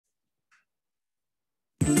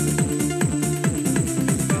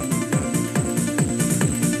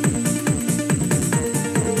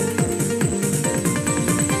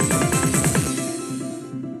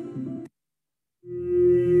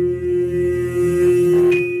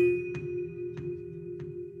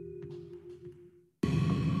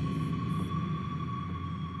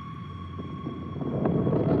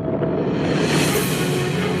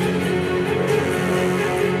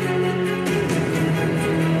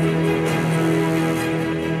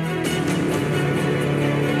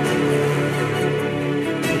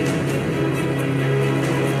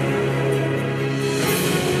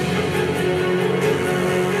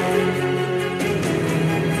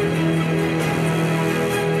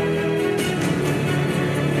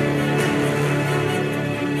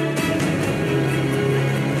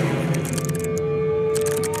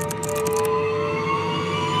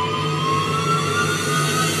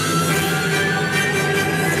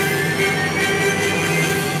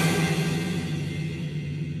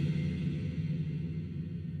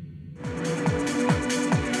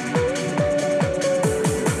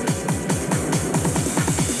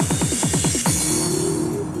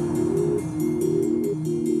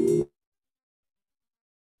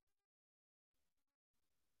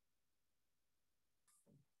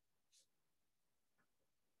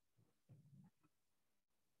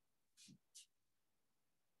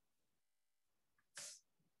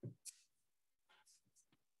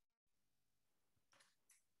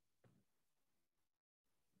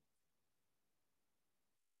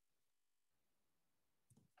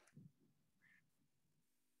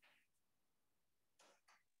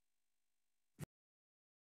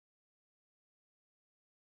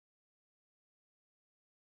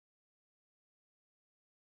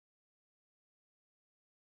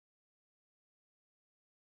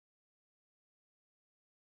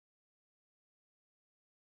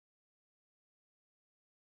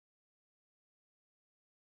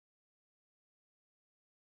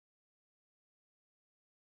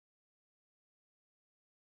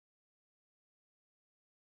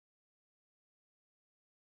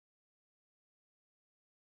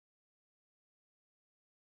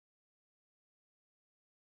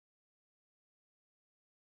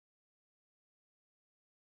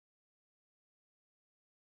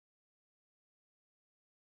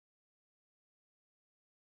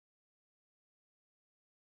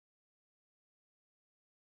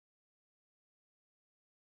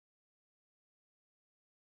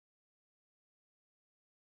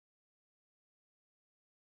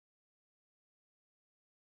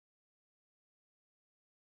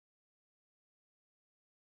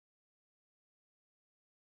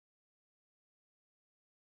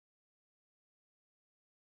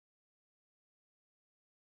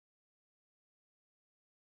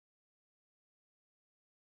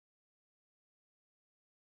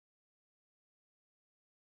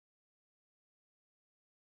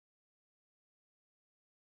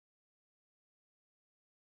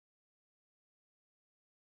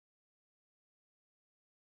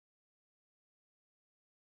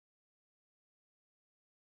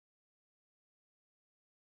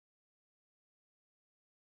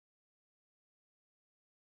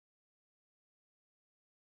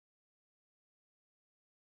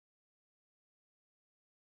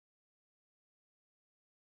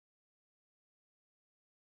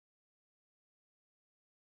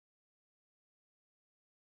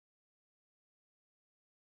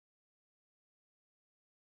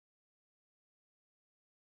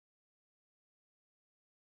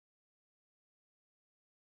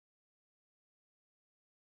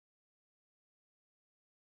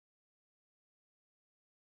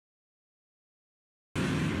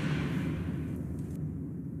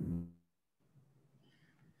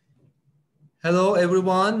Hello,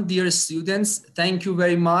 everyone, dear students. Thank you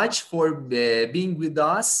very much for being with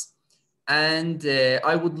us. And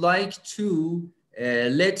I would like to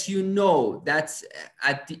let you know that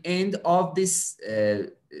at the end of this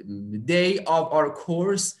day of our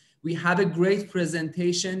course, we have a great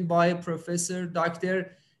presentation by Professor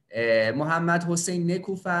Dr. Mohammad Hossein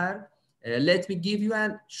Nekoofar. Let me give you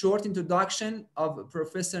a short introduction of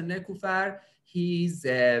Professor Nekoofar. He's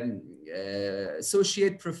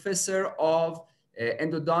Associate Professor of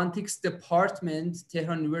Endodontics Department,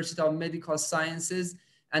 Tehran University of Medical Sciences,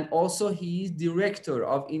 and also he is Director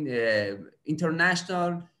of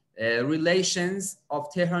International Relations of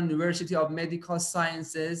Tehran University of Medical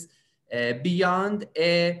Sciences. Beyond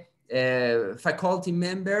a faculty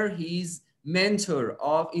member, he's mentor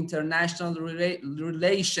of international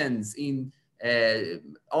relations in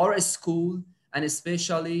our school, and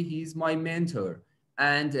especially he's my mentor.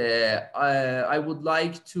 And I would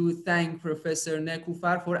like to thank Professor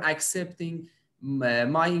Nekoofar for accepting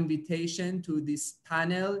my invitation to this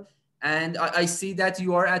panel. And I see that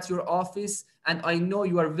you are at your office, and I know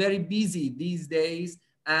you are very busy these days,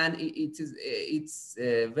 and it's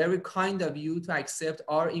very kind of you to accept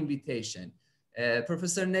our invitation.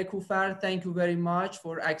 Professor Nekoofar, thank you very much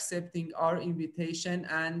for accepting our invitation,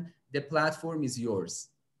 and the platform is yours.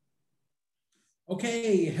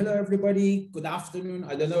 Okay, hello everybody, good afternoon.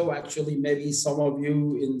 I don't know, actually, maybe some of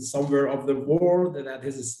you in somewhere of the world, that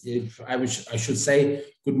is, if I should say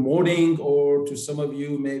good morning, or to some of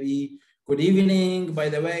you, maybe good evening. By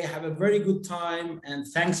the way, have a very good time and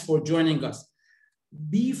thanks for joining us.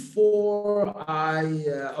 Before I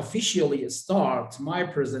officially start my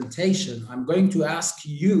presentation, I'm going to ask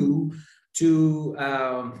you to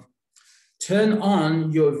turn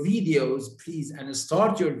on your videos, please, and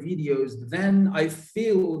start your videos. Then I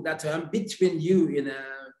feel that I'm between you in a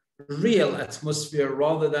real atmosphere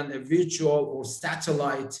rather than a virtual or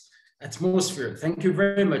satellite atmosphere. Thank you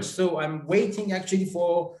very much. So I'm waiting actually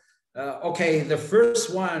for, okay, the first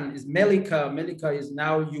one is Melika. Melika is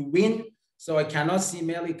now, you win. So I cannot see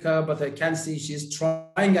Melika, but I can see she's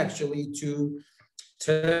trying actually to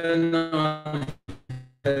turn on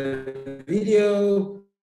her video.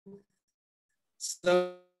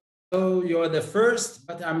 So you're the first,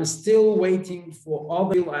 but I'm still waiting for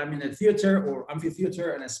other. I'm in a theater or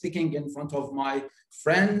amphitheater and I'm speaking in front of my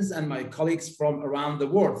friends and my colleagues from around the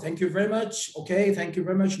world. Thank you very much. Okay, thank you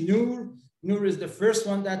very much. Noor. Noor is the first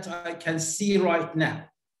one that I can see right now.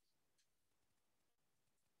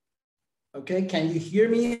 Okay, can you hear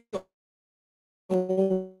me?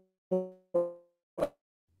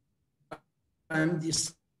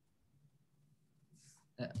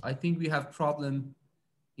 I think we have problem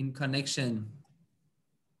in connection,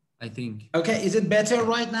 I think. Okay, is it better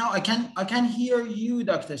right now? I can hear you,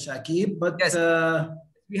 Dr. Shakib, but yes,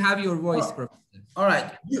 we have your voice, Professor. All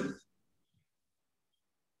right.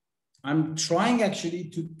 I'm trying actually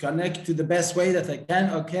to connect to the best way that I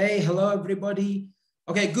can. Okay, hello everybody.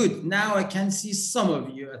 Okay, good. Now I can see some of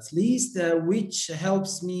you at least, which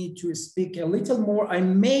helps me to speak a little more. I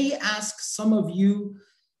may ask some of you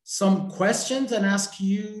some questions and ask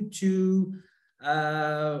you to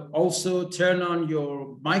also turn on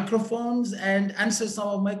your microphones and answer some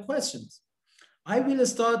of my questions. I will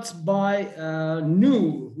start by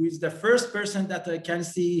Noor, who is the first person that I can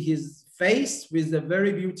see his face with a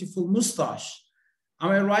very beautiful mustache. Am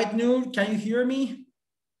I right, Noor? Can you hear me?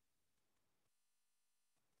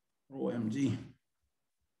 OMG.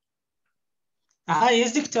 Hi,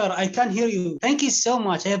 yes, Doctor, I can hear you. Thank you so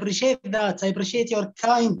much. I appreciate that. I appreciate your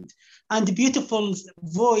kind and beautiful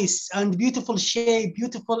voice and beautiful shape,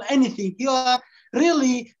 beautiful anything. You are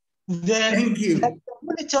really the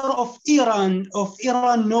monitor of Iran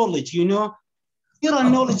knowledge, you know.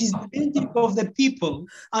 Iran knowledge is the building of the people.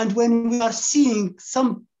 And when we are seeing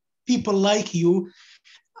some people like you,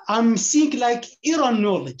 I'm seeing like Iran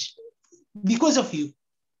knowledge because of you.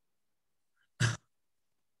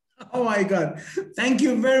 Oh my God. Thank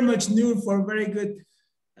you very much, Noor, for a very good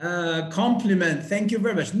compliment. Thank you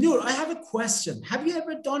very much. Noor, I have a question. Have you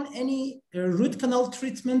ever done any root canal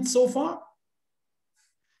treatment so far?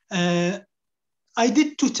 I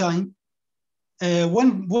did 2 times.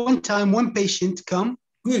 One time, one patient come.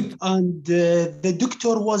 Good. And the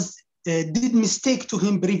doctor did mistake to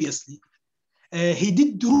him previously. He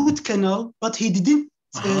did root canal, but he didn't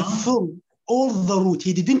fill all the root.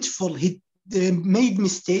 He didn't fill. He made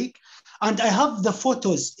mistake, and I have the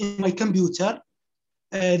photos in my computer.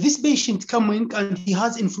 This patient coming and he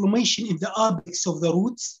has inflammation in the apex of the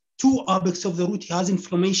roots, 2 apex of the root. He has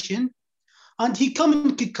inflammation, and he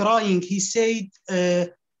coming crying. He said,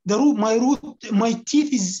 my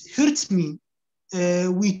teeth hurts me.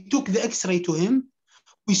 we took the X-ray to him.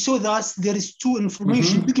 We saw that there is two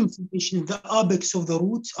information, big information, the apex of the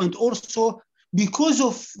roots, and also because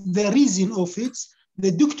of the reason of it,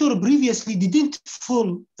 the doctor previously didn't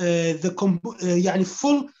full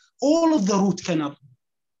full all of the root canal.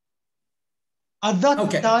 At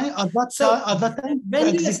that time,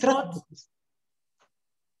 when you start.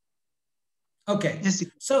 Okay. Yes.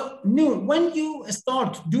 So, Noor, when you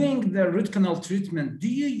start doing the root canal treatment, do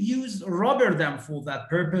you use rubber dam for that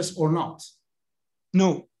purpose or not?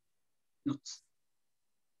 No. Not.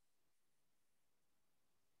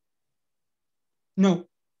 No.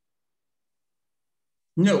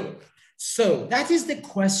 No. So that is the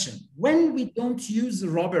question. When we don't use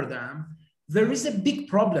rubber dam, there is a big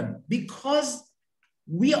problem because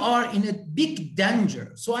we are in a big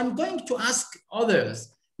danger. So I'm going to ask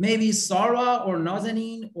others, maybe Sarah or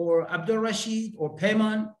Nazanin or Abdul Rashid or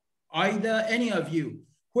Payman, either any of you,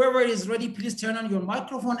 whoever is ready, please turn on your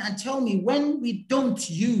microphone and tell me when we don't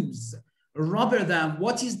use rubber dam,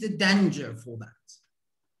 what is the danger for that?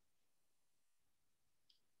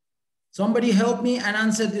 Somebody help me and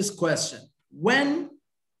answer this question. When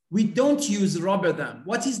we don't use rubber dam,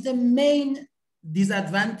 what is the main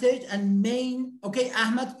disadvantage and main, okay,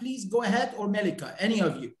 Ahmed, please go ahead, or Melika, any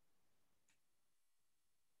of you.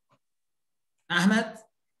 Ahmed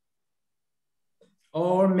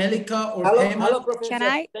or Melika or Payman. Hello, Professor.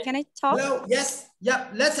 Can I talk? Hello, yes, yeah.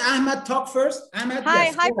 Let's Ahmed talk first. Ahmed,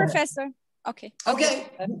 hi, Professor. Okay. Okay,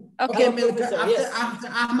 Melika. After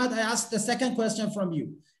Ahmed, I asked the second question from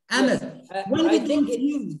you. Ahmed,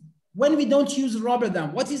 when we don't use rubber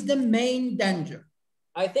dam, what is the main danger?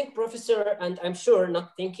 I think, Professor, and I'm sure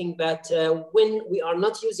not thinking that when we are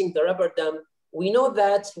not using the rubber dam, we know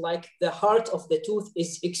that like the heart of the tooth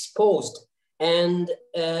is exposed, and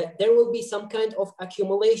there will be some kind of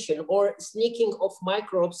accumulation or sneaking of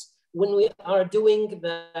microbes when we are doing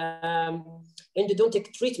the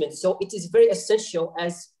endodontic treatment. So it is very essential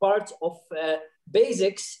as part of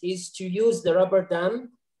basics is to use the rubber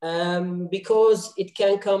dam because it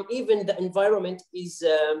can come, even the environment is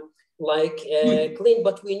clean,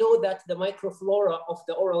 but we know that the microflora of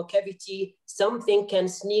the oral cavity, something can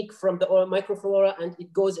sneak from the oral microflora and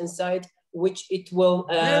it goes inside, which it will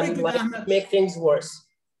make things worse.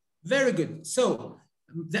 Very good. So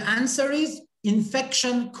the answer is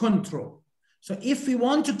infection control. So if we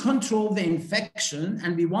want to control the infection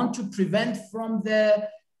and we want to prevent from the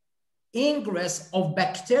ingress of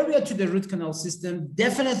bacteria to the root canal system,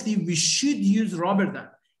 definitely we should use rubber dam.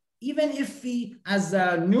 Even if we, as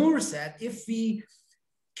Noor said, if we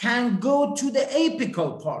can go to the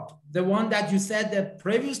apical part, the one that you said the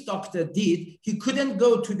previous doctor did, he couldn't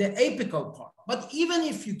go to the apical part. But even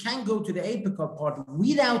if you can go to the apical part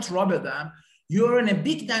without rubber dam, you're in a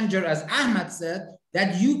big danger, as Ahmed said,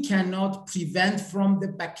 that you cannot prevent from the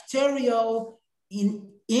bacterial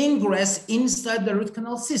ingress inside the root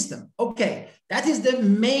canal system. Okay, that is the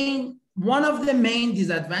main, one of the main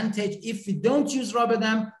disadvantages. If we don't use rubber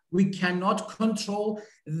dam, we cannot control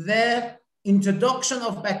the introduction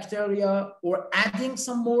of bacteria or adding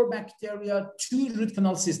some more bacteria to the root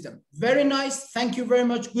canal system. Very nice. Thank you very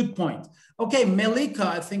much. Good point. Okay, Melika,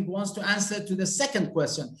 I think, wants to answer to the second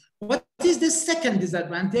question. What is the second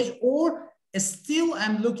disadvantage, or still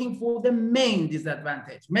I'm looking for the main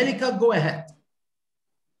disadvantage? Melika, go ahead.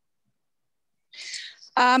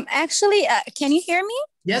 Actually, can you hear me?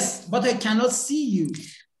 Yes, but I cannot see you.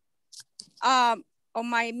 Oh,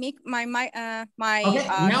 my okay,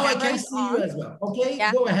 now I can see you as well. Okay,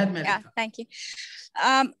 yeah. Go ahead, Melika. Yeah, thank you.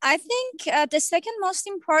 I think the second most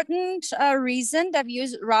important reason that we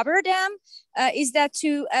use rubber dam is that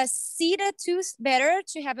to see the tooth better,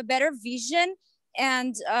 to have a better vision,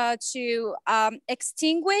 and to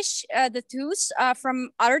extinguish the tooth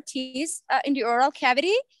from other teeth in the oral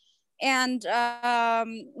cavity. And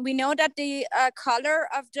we know that the color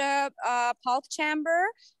of the pulp chamber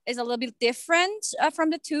is a little bit different from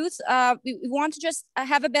the tooth. We want to just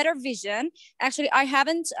have a better vision. Actually, I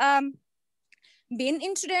haven't been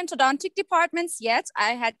into the endodontic departments yet.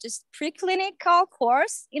 I had just preclinical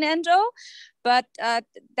course in endo, but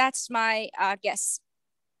that's my guess.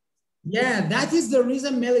 Yeah, that is the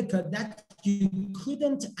reason, Melika, that you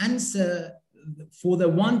couldn't answer for the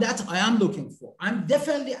one that I am looking for. I'm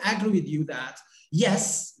definitely agree with you that,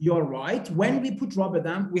 yes, you're right. When we put rubber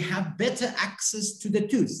dam, we have better access to the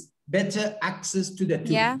tooth, better access to the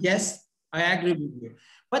tooth. Yeah. Yes, I agree with you.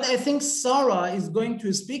 But I think Sarah is going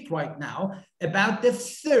to speak right now about the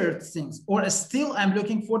third things, or still I'm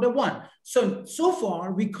looking for the one. So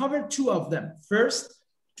far we covered two of them. First,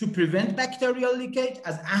 to prevent bacterial leakage,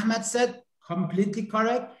 as Ahmed said, completely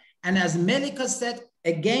correct. And as Melika said,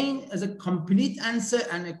 again, as a complete answer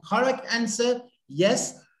and a correct answer,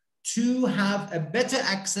 yes, to have a better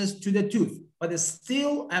access to the tooth. But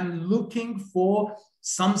still, I'm looking for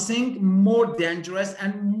something more dangerous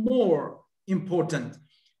and more important.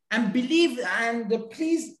 And believe, and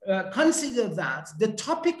please consider that the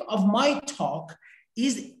topic of my talk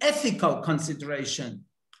is ethical consideration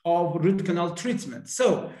of root canal treatment.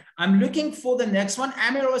 So I'm looking for the next one.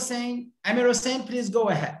 Amir Hossein, please go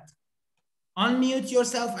ahead. Unmute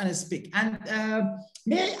yourself and speak. And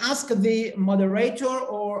may I ask the moderator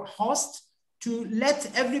or host to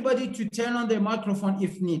let everybody to turn on their microphone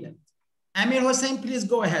if needed. Amir Hossein, please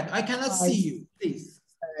go ahead. I cannot see you, please.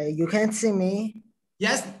 You can't see me?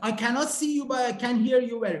 Yes, I cannot see you, but I can hear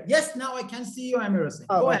you well. Yes, now I can see you, Amir Hossein.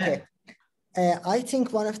 Go ahead. I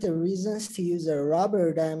think one of the reasons to use a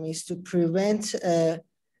rubber dam is to prevent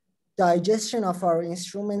digestion of our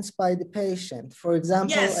instruments by the patient. For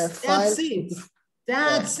example, yes, a file. That's it.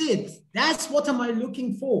 That's it. That's what am I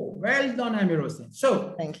looking for. Well done, Amir Hossein.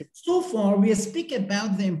 So, thank you. So far, we speak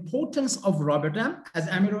about the importance of rubber dam, as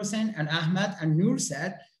Amir Hossein and Ahmad and Noor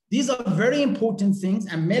said. These are very important things,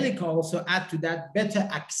 and Melika also add to that better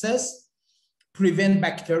access, prevent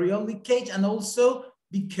bacterial leakage, and also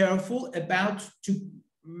be careful about to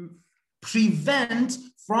prevent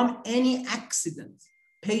from any accident.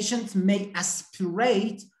 Patients may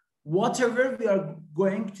aspirate whatever we are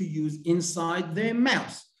going to use inside their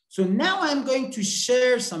mouth. So now I'm going to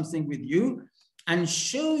share something with you and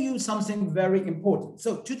show you something very important.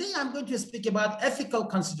 So today I'm going to speak about ethical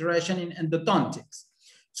consideration in endodontics.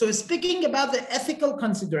 So speaking about the ethical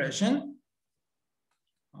consideration,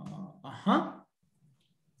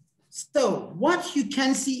 so what you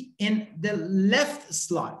can see in the left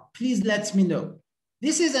slide, please let me know.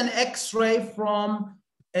 This is an X-ray from,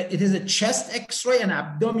 it is a chest X-ray and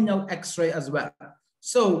abdominal X-ray as well.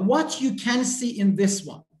 So what you can see in this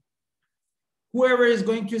one, whoever is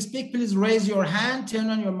going to speak, please raise your hand, turn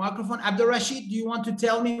on your microphone. Abdul Rashid, do you want to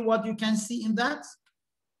tell me what you can see in that?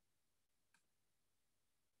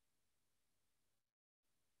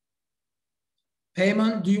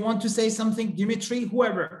 Payman, do you want to say something? Dimitri,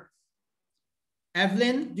 whoever.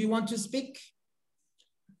 Evelyn, do you want to speak?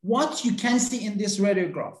 What you can see in this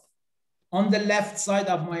radiograph on the left side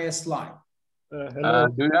of my slide. Hello.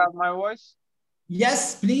 Do you have my voice?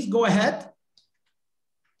 Yes, please go ahead.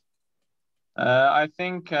 I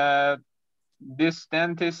think this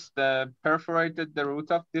dentist perforated the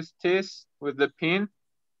root of this teeth with the pin.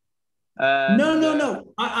 And,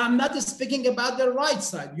 no. I'm not speaking about the right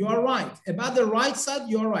side. You are right. About the right side,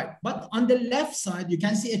 you are right. But on the left side, you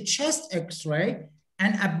can see a chest X-ray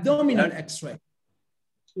and abdominal X-ray.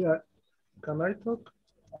 Yeah. Can I talk?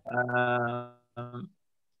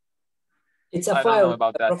 It's a file,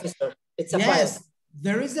 about that. Professor. It's a yes, file.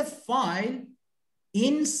 There is a file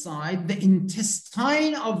inside the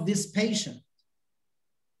intestine of this patient.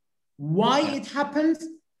 Why it happened?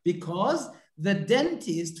 Because the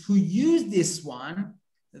dentist who used this one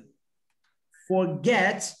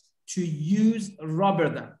forget to use rubber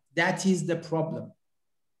dam. That is the problem.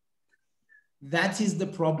 That is the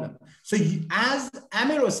problem. So as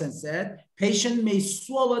Amir Hossein said, patient may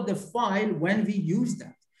swallow the file when we use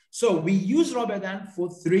that. So we use rubber dam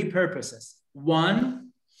for three purposes.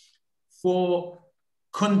 One, for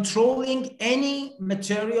controlling any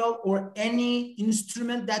material or any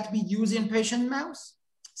instrument that we use in patient mouth.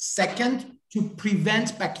 Second, to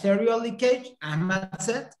prevent bacterial leakage, Ahmad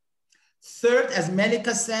said. Third, as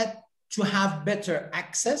Melika said, to have better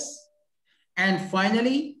access. And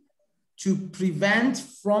finally, to prevent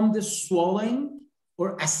from the swallowing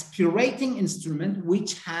or aspirating instrument,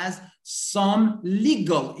 which has some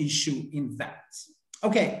legal issue in that.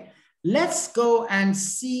 Okay, let's go and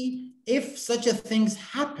see if such a thing's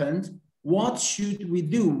happened, what should we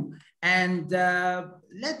do? And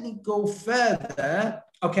let me go further.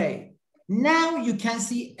 Okay, now you can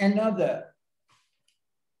see another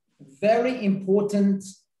very important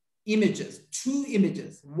images, two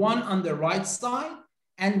images, one on the right side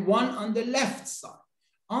and one on the left side.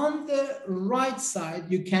 On the right side,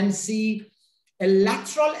 you can see a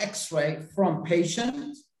lateral X-ray from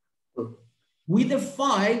patient with a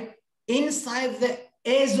file inside the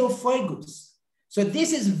esophagus. So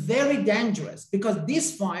this is very dangerous because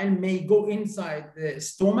this file may go inside the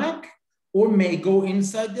stomach or may go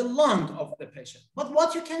inside the lung of the patient. But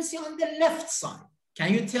what you can see on the left side,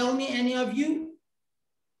 can you tell me, any of you?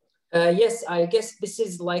 Yes, I guess this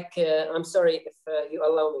is like, I'm sorry if you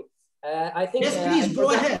allow me. I think. Yes, please,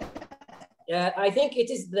 go ahead. I think it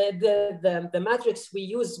is the matrix we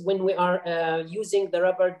use when we are using the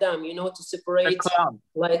rubber dam, to separate. The clamp.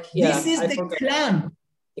 Like, yeah, This is the clamp.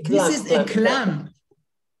 This is a clamp.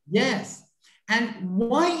 Yes. And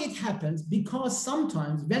why it happens? Because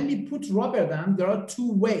sometimes when we put rubber dam, there are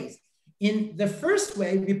two ways. In the first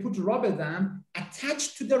way, we put rubber dam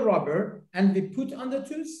attached to the rubber and we put on the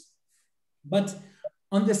tooth. But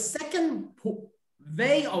on the second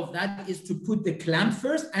way of that is to put the clamp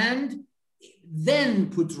first and then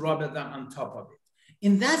put rubber dam on top of it.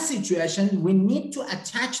 In that situation, we need to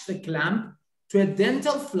attach the clamp to a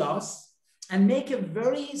dental floss and make a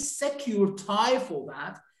very secure tie for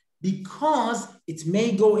that, because it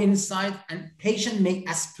may go inside and patient may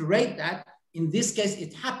aspirate that. In this case,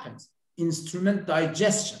 it happens, instrument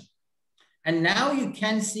digestion. And now you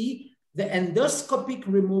can see the endoscopic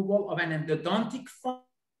removal of an endodontic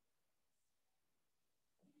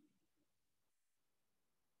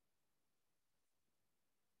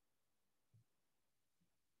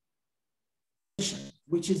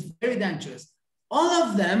which is very dangerous. All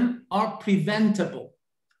of them are preventable.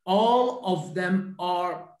 All of them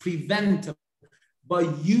are preventable by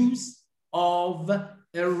use of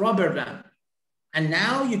a rubber dam. And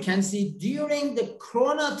now you can see during the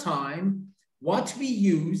corona time, what we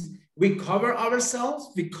use, we cover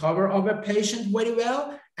ourselves, we cover our patient very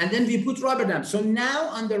well, and then we put rubber dam. So now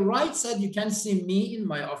on the right side, you can see me in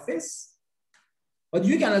my office, but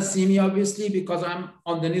you cannot see me obviously because I'm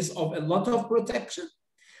underneath of a lot of protection.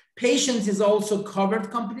 Patient is also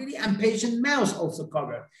covered completely and patient mouth also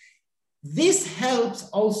covered. This helps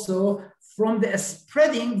also from the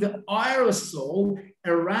spreading the aerosol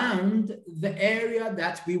around the area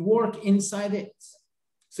that we work inside it.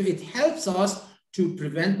 So it helps us to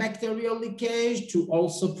prevent bacterial leakage, to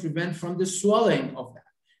also prevent from the swelling of that.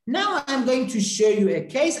 Now I'm going to show you a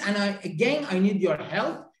case, and I need your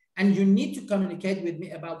help, and you need to communicate with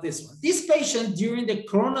me about this one. This patient during the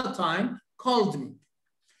corona time called me.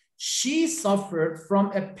 She suffered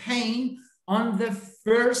from a pain on the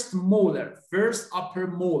first molar, first upper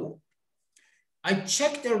molar. I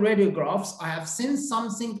checked the radiographs. I have seen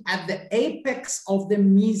something at the apex of the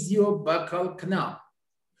mesiobuccal canal.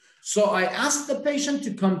 So I asked the patient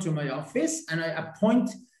to come to my office and I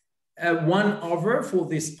appoint 1 hour for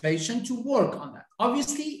this patient to work on that.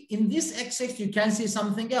 Obviously, in this exercise, you can see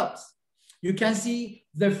something else. You can see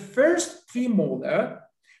the first premolar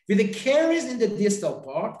with the caries in the distal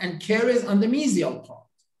part and caries on the mesial part.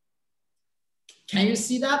 Can you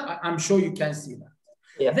see that? I'm sure you can see that.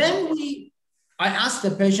 Yeah. Then I asked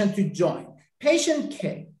the patient to join. Patient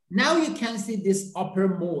came. Now you can see this upper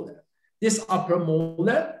molar. This upper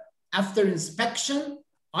molar, after inspection,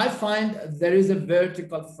 I find there is a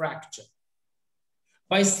vertical fracture.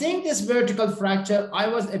 By seeing this vertical fracture, I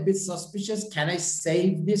was a bit suspicious. Can I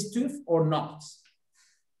save this tooth or not?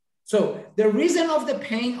 So the reason of the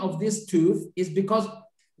pain of this tooth is because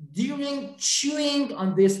during chewing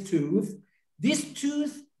on this tooth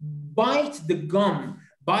bite the gum,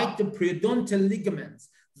 bite the periodontal ligaments.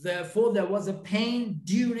 Therefore, there was a pain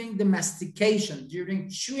during the mastication, during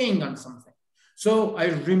chewing on something. So I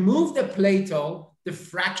removed the plateau, the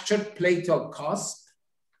fractured plateau cusp,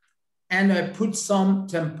 and I put some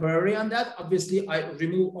temporary on that. Obviously, I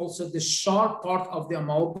remove also the sharp part of the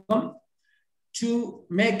amalgam to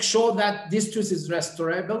make sure that this tooth is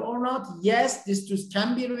restorable or not. Yes, this tooth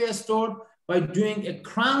can be restored by doing a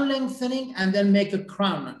crown lengthening and then make a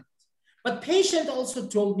crown on it. But patient also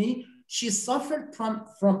told me she suffered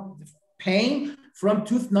from pain from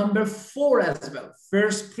tooth number 4 as well,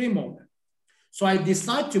 first premolar. So I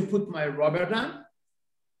decided to put my rubber dam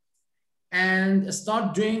and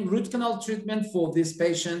start doing root canal treatment for this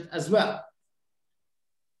patient as well.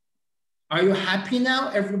 Are you happy now?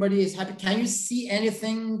 Everybody is happy. Can you see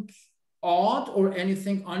anything odd or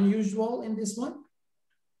anything unusual in this one?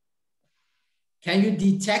 Can you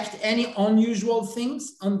detect any unusual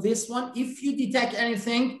things on this one? If you detect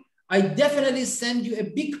anything, I definitely send you a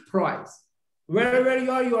big prize.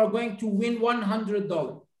 Wherever you are going to win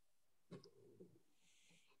 $100.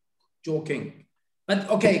 Joking. But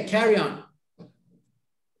okay, carry on.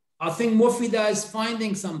 I think Mufida is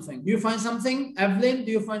finding something. Do you find something? Evelyn,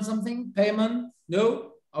 do you find something? Payman?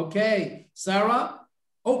 No? Okay. Sarah?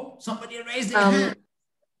 Oh, somebody raised their hand.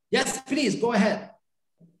 Yes, please, go ahead.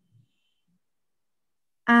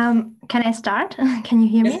 Can I start? Can you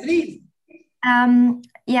hear me? Yes, please.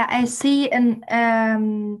 Yeah, I see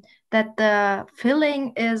that the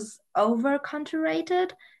filling is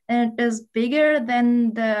over-conturated and it is bigger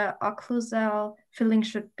than the occlusal filling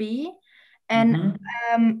should be. And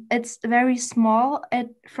it's very small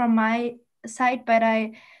from my side, but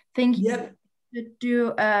I think you should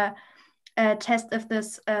do a test if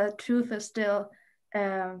this tooth is still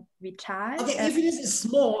vital. Okay, if it is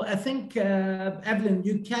small, I think, Evelyn,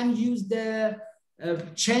 you can use the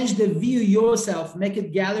change the view yourself, make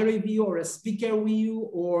it gallery view or a speaker view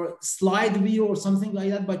or slide view or something like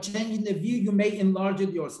that. By changing the view, you may enlarge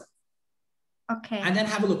it yourself. Okay. And then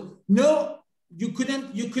have a look. No, you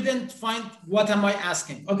couldn't find what am I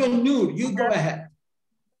asking. Okay, Noor, you go ahead.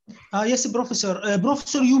 Yes, Professor.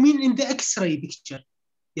 Professor, you mean in the X-ray picture?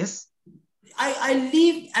 Yes. I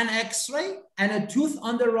leave an X-ray and a tooth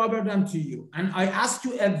under rubber dam to you. And I ask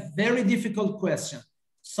you a very difficult question.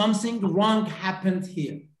 Something wrong happened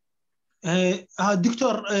here.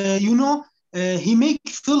 Doctor, you know, he make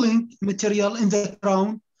filling material in the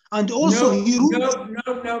crown, and also no, he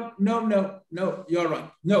no, you're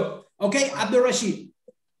right. No. Okay, Abdul Rashid.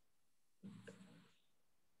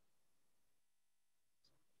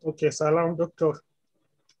 Okay, salam, doctor.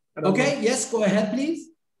 Okay, yes, go ahead, please.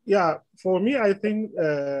 Yeah, for me, I think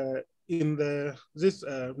in this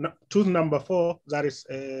tooth number 4, there is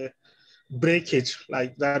a breakage,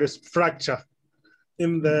 like there is fracture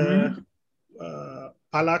in the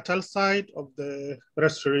palatal side of the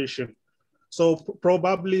restoration. So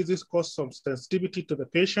probably this caused some sensitivity to the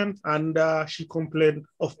patient, and she complained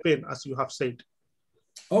of pain, as you have said.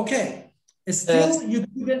 Okay. Still,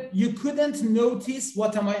 you couldn't notice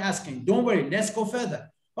what am I asking. Don't worry, let's go further.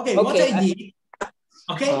 Okay, what I did.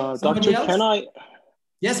 Okay, somebody Doctor, else? can I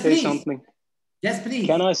yes, say please. something? Yes, please.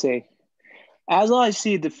 Can I say? As I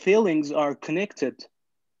see, the fillings are connected.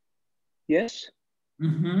 Yes?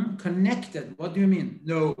 Connected. What do you mean?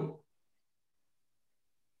 No.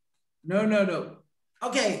 No.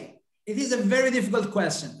 Okay, it is a very difficult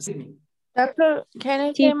question. Doctor, can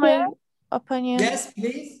I say my opinion? Yes,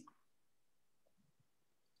 please.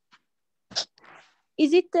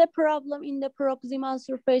 Is it the problem in the proximal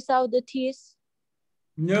surface of the teeth?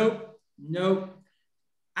 No.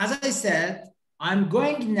 As I said, I'm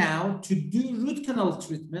going now to do root canal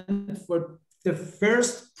treatment for the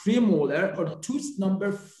first premolar or tooth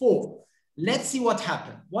number 4. Let's see what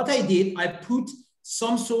happened. What I did, I put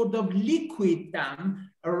some sort of liquid down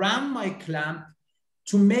around my clamp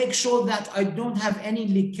to make sure that I don't have any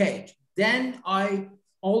leakage. Then I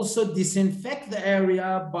also disinfect the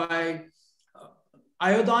area by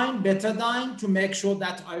iodine, betadine, to make sure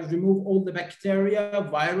that I remove all the bacteria,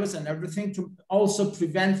 virus, and everything to also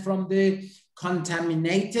prevent from the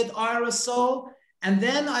contaminated aerosol. And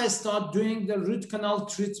then I start doing the root canal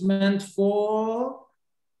treatment for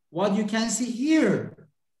what you can see here.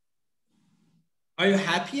 Are you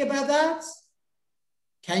happy about that?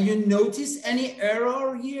 Can you notice any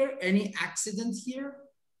error here, any accident here?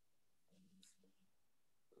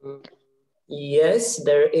 Yes,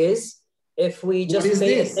 there is. If we just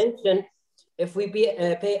pay attention, if we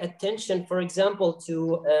pay attention, for example,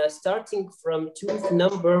 to starting from tooth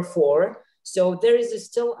number 4, so there is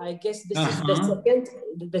still, I guess this is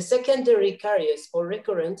the secondary caries or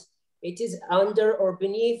recurrent. It is under or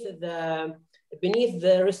beneath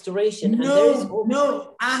the restoration.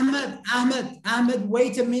 No, Ahmed,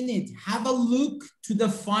 wait a minute. Have a look to the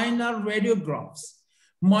final radiographs.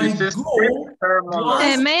 My goal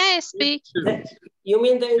was... May I speak? You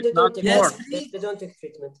mean the endodontic, yes, the endodontic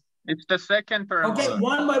treatment? It's the second premolar. Okay,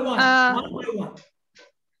 one by one.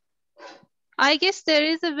 I guess there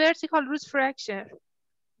is a vertical root fracture.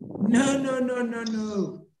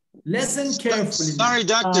 No. Listen carefully. Sorry,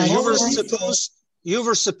 doctor. You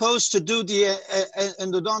were supposed to do the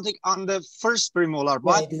endodontic on the first premolar,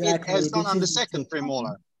 but it has done on the second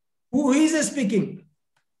premolar. Who is speaking?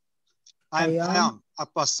 I am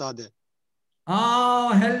Abbas Sadeh.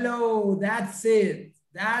 Oh, hello. That's it.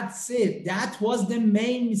 That was the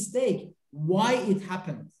main mistake. Why it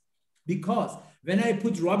happened? Because when I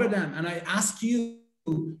put rubber dam and I ask you,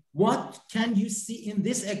 what can you see in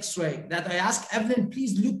this X-ray? That I ask Evelyn,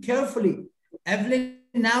 please look carefully. Evelyn,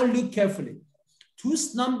 now look carefully.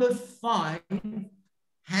 Tooth number 5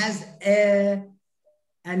 has an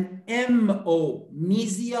MO,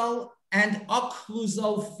 mesial and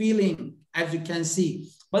occlusal filling, as you can see,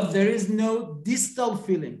 but there is no distal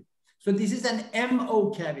filling. So this is an MO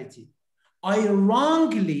cavity. I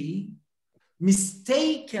wrongly,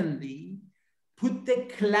 mistakenly put the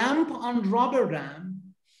clamp on rubber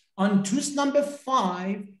dam on tooth number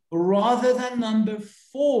 5 rather than number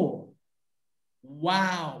 4.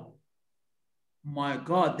 Wow. My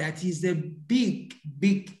God, that is a big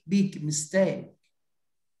mistake.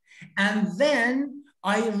 And then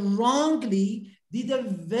I wrongly did a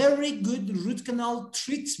very good root canal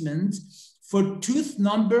treatment for tooth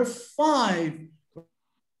number 5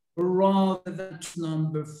 rather than tooth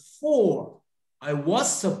number 4. I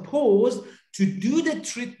was supposed to do the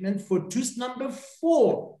treatment for tooth number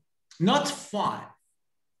 4, not 5.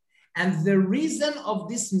 And the reason of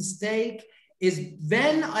this mistake is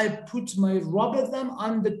when I put my rubber dam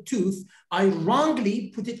on the tooth, I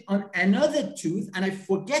wrongly put it on another tooth and I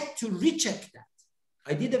forget to recheck that.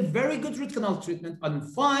 I did a very good root canal treatment on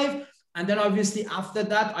 5, and then obviously after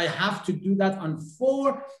that, I have to do that on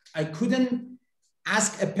 4. I couldn't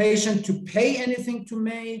ask a patient to pay anything to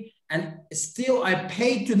me, and still I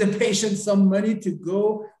paid to the patient some money to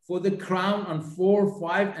go for the crown on 4,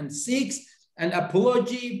 5, and 6. An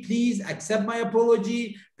apology, please accept my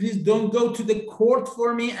apology. Please don't go to the court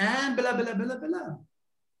for me, and blah, blah, blah, blah.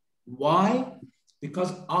 Why?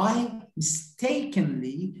 Because I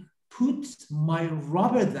mistakenly put my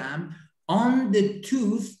rubber dam on the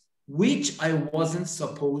tooth, which I wasn't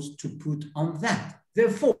supposed to put on that.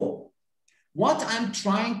 Therefore, what I'm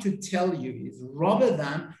trying to tell you is rubber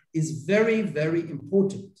dam is very, very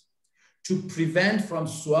important to prevent from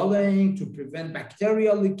swelling, to prevent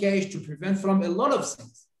bacterial leakage, to prevent from a lot of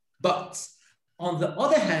things. But on the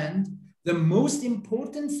other hand, the most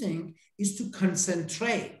important thing is to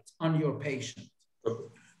concentrate on your patient,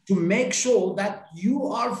 to make sure that you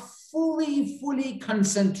are fully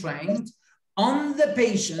concentrated on the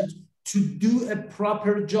patient to do a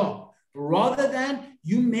proper job, rather than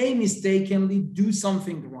you may mistakenly do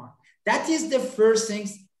something wrong. That is the first thing,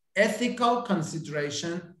 ethical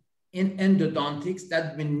consideration in endodontics,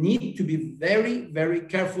 that we need to be very, very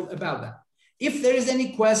careful about that. If there is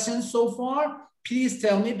any questions so far, please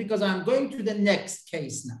tell me, because I'm going to the next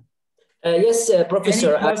case now. Yes,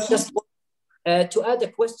 Professor, just to add a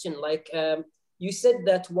question, like you said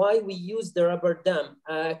that why we use the rubber dam.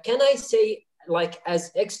 Can I say, like,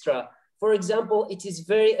 as extra, for example, it is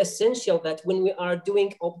very essential that when we are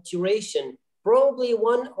doing obturation, probably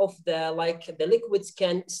one of the liquids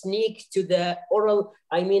can sneak to the oral,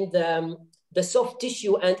 the soft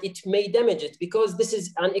tissue, and it may damage it, because this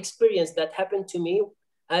is an experience that happened to me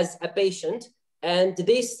as a patient. And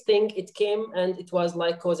this thing, it came and it was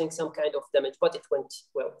like causing some kind of damage, but it went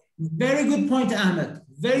well. Very good point, Ahmed.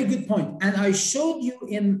 Very good point. And I showed you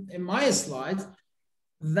in my slides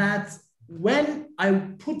that when I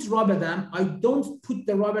put rubber dam, I don't put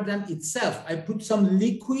the rubber dam itself. I put some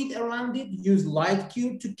liquid around it, use light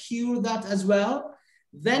cure to cure that as well.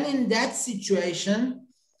 Then in that situation,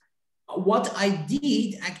 what I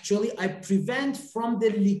did, actually, I prevent from the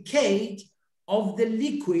leakage of the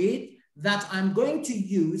liquid that I'm going to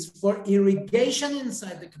use for irrigation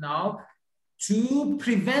inside the canal to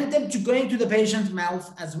prevent them to going to the patient's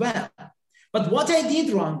mouth as well. But what I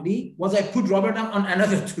did wrongly was I put rubber dam on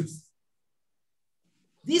another tooth.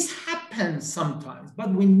 This happens sometimes,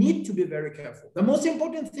 but we need to be very careful. The most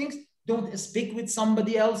important things, don't speak with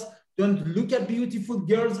somebody else. Don't look at beautiful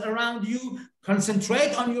girls around you.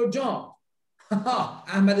 Concentrate on your job.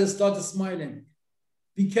 Ahmed started smiling.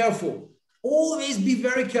 Be careful. Always be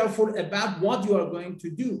very careful about what you are going to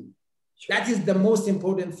do. That is the most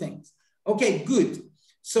important thing. Okay, good.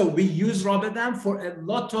 So we use rubber dam for a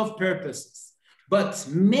lot of purposes, but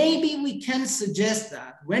maybe we can suggest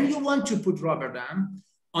that when you want to put rubber dam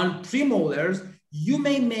on premolars, you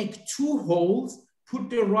may make 2 holes, put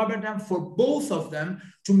the rubber dam for both of them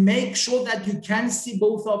to make sure that you can see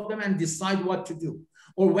both of them and decide what to do.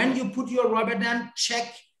 Or when you put your rubber dam,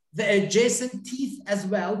 check the adjacent teeth as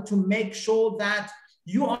well to make sure that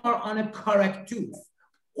you are on a correct tooth.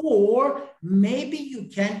 Or maybe you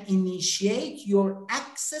can initiate your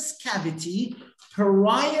access cavity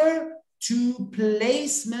prior to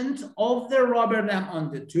placement of the rubber dam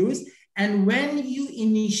on the tooth. And when you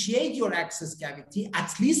initiate your access cavity,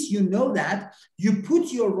 at least you know that you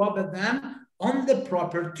put your rubber dam on the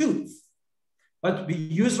proper tooth. But we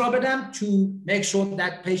use rubber dam to make sure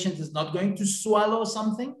that patient is not going to swallow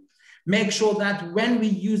something. Make sure that when we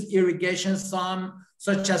use irrigation,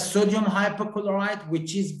 such as sodium hypochlorite,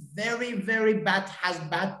 which is very, very bad, has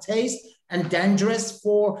bad taste and dangerous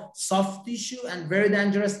for soft tissue and very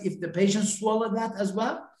dangerous if the patient swallow that as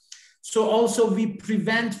well. So also we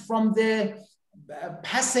prevent from the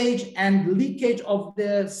passage and leakage of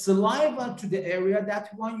the saliva to the area that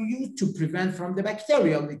we want to use to prevent from the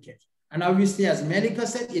bacterial leakage. And obviously, as Melika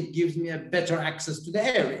said, it gives me a better access to the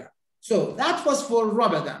area. So that was for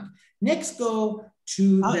rubber dam. Next, go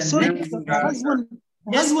to the next.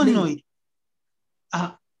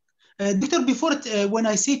 Doctor, before when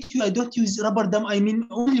I say to you, I don't use rubber dam, I mean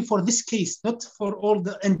only for this case, not for all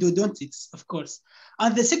the endodontics, of course.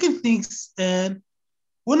 And the second thing,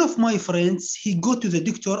 one of my friends, he go to the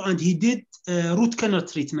doctor and he did root canal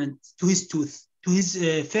treatment to his tooth, to his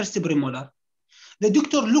first premolar. The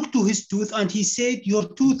doctor looked to his tooth and he said, your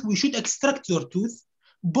tooth, we should extract your tooth,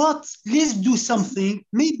 but let's do something.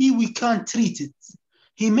 Maybe we can't treat it.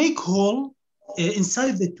 He make hole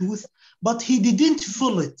inside the tooth, but he didn't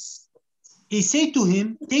fill it. He said to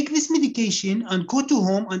him, take this medication and go to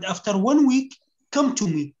home, and after 1 week, come to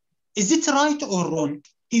me. Is it right or wrong?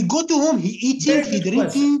 He go to home, he eating, he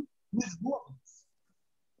drinking.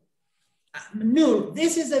 No,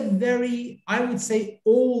 this is a very, I would say,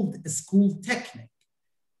 old school technique.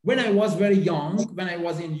 When I was very young, when I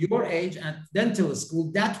was in your age at dental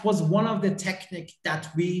school, that was one of the techniques that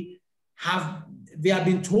we have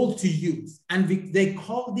been told to use. And they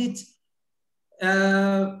called it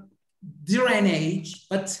drainage,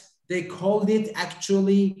 but they called it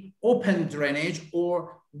actually open drainage, or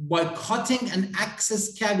by cutting an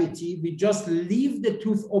access cavity, we just leave the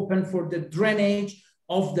tooth open for the drainage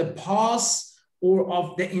of the pus or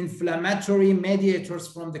of the inflammatory mediators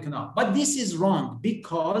from the canal. But this is wrong,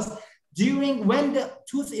 because when the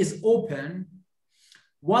tooth is open,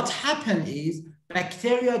 what happens is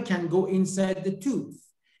bacteria can go inside the tooth.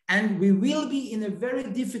 And we will be in a very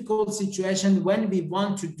difficult situation when we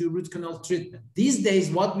want to do root canal treatment. These days,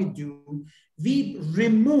 what we do, we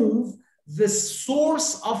remove the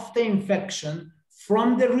source of the infection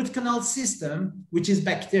from the root canal system, which is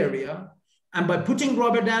bacteria. And by putting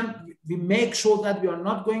rubber dam, we make sure that we are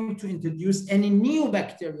not going to introduce any new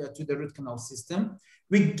bacteria to the root canal system.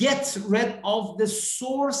 We get rid of the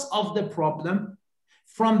source of the problem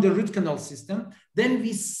from the root canal system. Then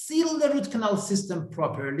we seal the root canal system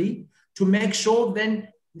properly to make sure then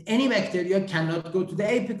any bacteria cannot go to the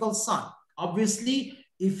apical site. Obviously,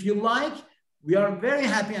 if you like, we are very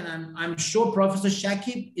happy, and I'm sure Professor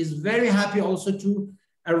Shakib is very happy also to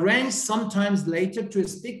arrange sometimes later to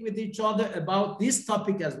speak with each other about this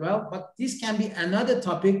topic as well. But this can be another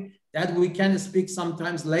topic that we can speak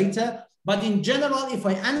sometimes later. But in general, if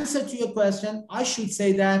I answer to your question, I should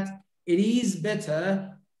say that it is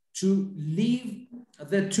better to leave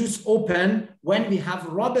the tooth open when we have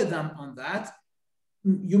rubber dam on that.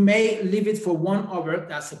 You may leave it for 1 hour.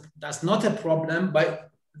 That's not a problem, but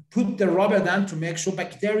put the rubber dam to make sure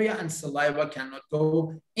bacteria and saliva cannot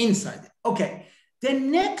go inside it. Okay, the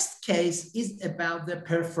next case is about the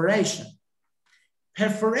perforation.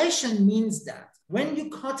 Perforation means that when you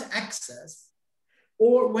cut access,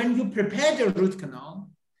 or when you prepare the root canal,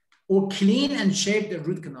 or clean and shape the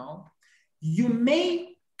root canal, you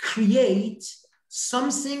may create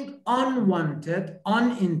something unwanted,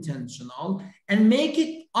 unintentional, and make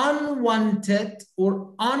it unwanted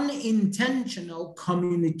or unintentional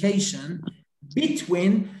communication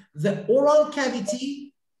between the oral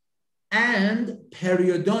cavity and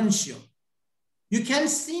periodontium. You can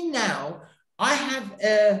see now, I have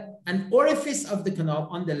an orifice of the canal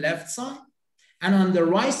on the left side, and on the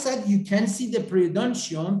right side, you can see the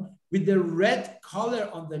periodontium with the red color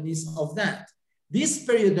underneath of that. This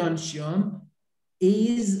periodontium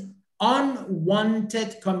is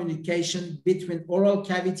unwanted communication between oral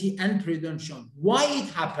cavity and periodontium. Why it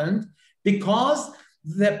happened? Because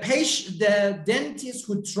the dentist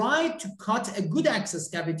who tried to cut a good access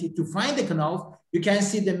cavity to find the canals, you can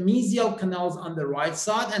see the mesial canals on the right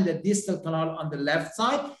side and the distal canal on the left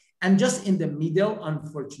side. And just in the middle,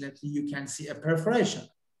 unfortunately, you can see a perforation.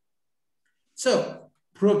 So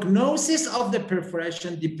prognosis of the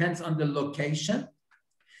perforation depends on the location,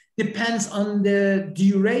 depends on the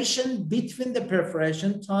duration between the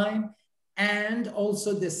perforation time, and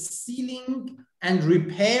also the sealing and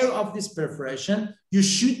repair of this perforation. You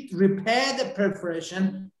should repair the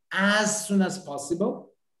perforation as soon as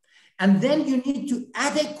possible. And then you need to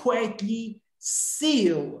adequately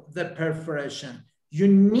seal the perforation. You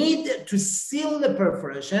need to seal the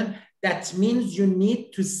perforation. That means you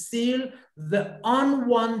need to seal the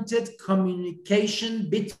unwanted communication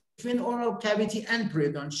between oral cavity and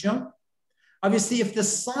periodontium. Obviously, if the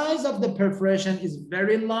size of the perforation is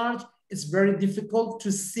very large, it's very difficult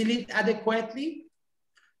to seal it adequately.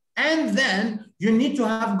 And then you need to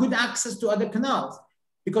have good access to other canals,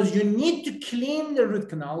 because you need to clean the root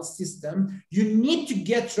canal system. You need to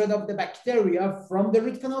get rid of the bacteria from the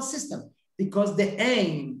root canal system, because the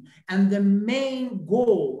aim and the main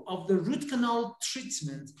goal of the root canal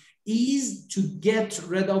treatment is to get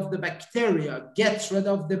rid of the bacteria, get rid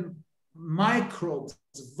of the microbes,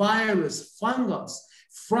 virus, fungus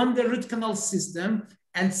from the root canal system,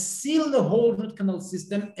 and seal the whole root canal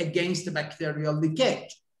system against the bacterial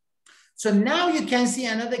leakage. So now you can see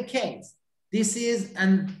another case. This is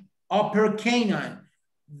an upper canine.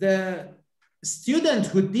 The student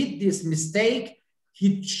who did this mistake,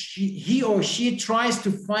 he or she tries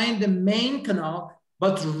to find the main canal,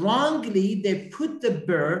 but wrongly they put the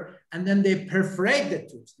burr and then they perforate the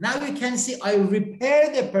tooth. Now you can see I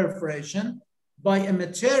repair the perforation by a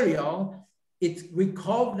material. We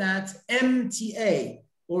call that MTA,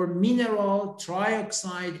 or mineral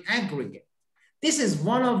trioxide aggregate. This is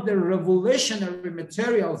one of the revolutionary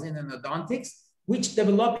materials in endodontics, which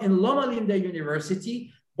developed in Loma Linda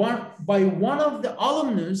University by one of the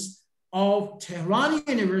alumnus of Tehran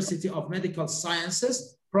University of Medical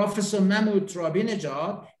Sciences, Professor Mahmoud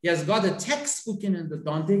Turabinejad. He has got a textbook in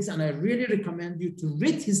endodontics, and I really recommend you to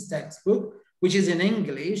read his textbook, which is in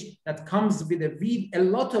English, that comes with a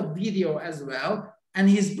lot of video as well. And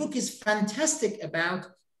his book is fantastic about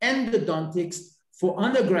endodontics for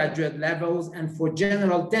undergraduate levels and for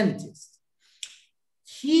general dentists.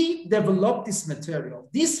 He developed this material.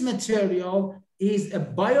 This material is a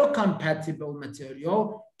biocompatible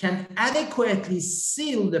material, can adequately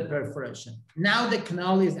seal the perforation. Now the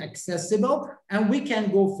canal is accessible and we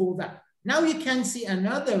can go for that. Now you can see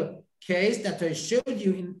another case that I showed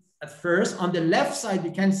you at first. On the left side,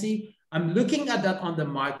 you can see I'm looking at that on the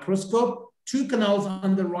microscope, 2 canals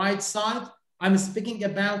on the right side. I'm speaking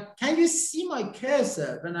about, can you see my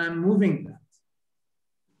cursor when I'm moving that?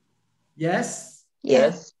 Yes?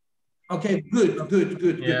 Yes. Okay,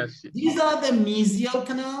 good. Yes. These are the mesial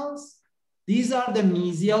canals. These are the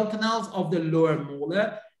mesial canals of the lower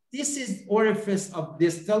molar. This is orifice of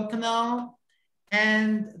distal canal.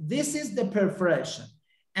 And this is the perforation.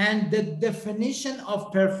 And the definition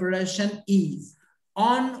of perforation is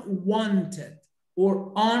unwanted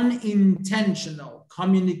or unintentional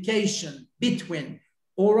communication between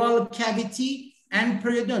oral cavity and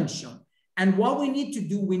periodontium. And what we need to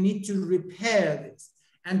do, we need to repair this.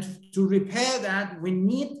 And to repair that, we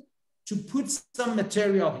need to put some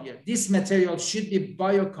material here. This material should be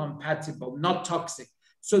biocompatible, not toxic.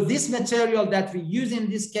 So this material that we use in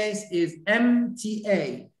this case is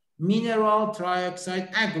MTA, mineral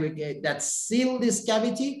trioxide aggregate, that seal this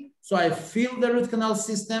cavity. So I fill the root canal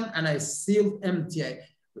system and I seal MTA.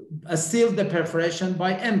 I seal the perforation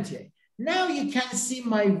by MTA. Now you can see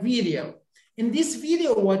my video. In this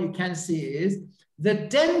video, what you can see is the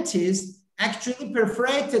dentist actually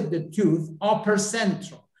perforated the tooth upper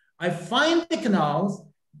central. I find the canals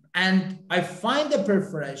and I find the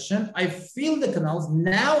perforation. I fill the canals.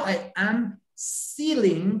 Now I am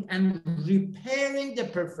sealing and repairing the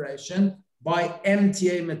perforation by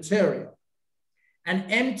MTA material. And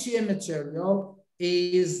MTA material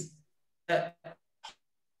is a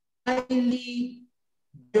highly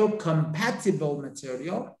biocompatible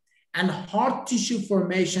material, and hard tissue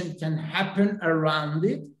formation can happen around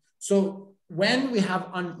it. So when we have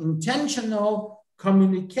unintentional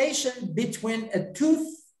communication between a tooth,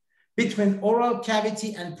 between oral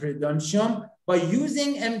cavity and periodontium, by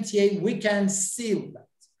using MTA, we can seal that.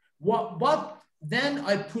 But then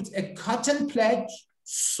I put a cotton pledge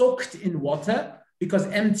soaked in water, because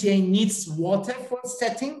MTA needs water for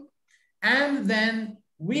setting. And then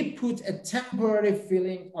we put a temporary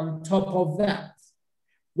filling on top of that.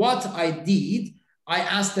 What I did, I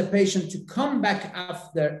asked the patient to come back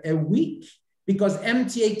after a week because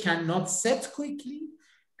MTA cannot set quickly.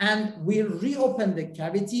 And we reopen the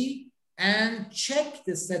cavity and check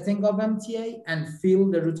the setting of MTA and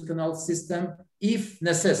fill the root canal system if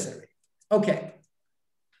necessary. Okay,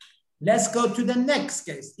 let's go to the next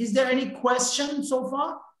case. Is there any question so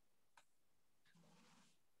far?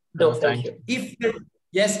 No, thank you. If there,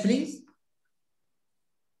 yes, please.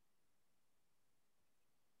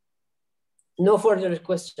 No further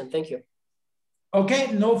question, thank you.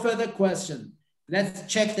 Okay, no further question. Let's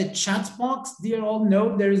check the chat box. Dear all,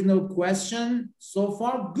 no, there is no question so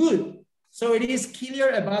far. Good. So it is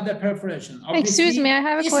clear about the perforation. Obviously, excuse me, I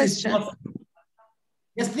have a question.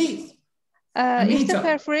 Yes, please. If the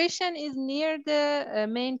perforation is near the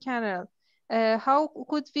main canal, how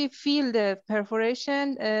could we feel the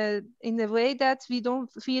perforation in the way that we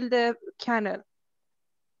don't feel the canal?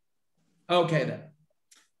 Okay then.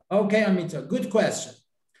 Okay, Amita, good question.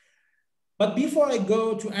 But before I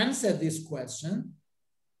go to answer this question,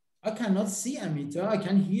 I cannot see Amita. I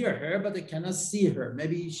can hear her, but I cannot see her.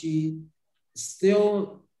 Maybe she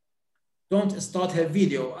still don't start her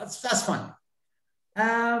video. That's fine.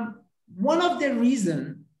 One of the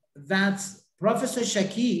reasons that Professor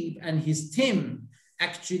Shakib and his team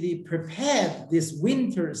actually prepared this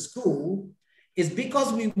winter school is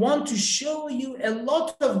because we want to show you a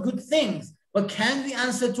lot of good things. But can we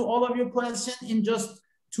answer to all of your questions in just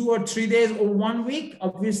 2 or 3 days or 1 week?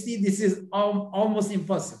 Obviously, this is almost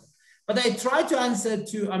impossible. But I try to answer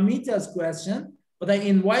to Amita's question, but I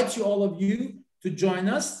invite you, all of you, to join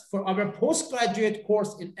us for our postgraduate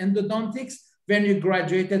course in endodontics when you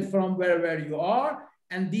graduated from wherever you are,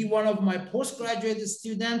 and be one of my postgraduate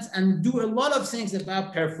students and do a lot of things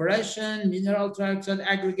about perforation, mineral trioxide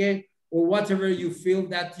aggregate, or whatever you feel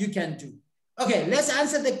that you can do. Okay, let's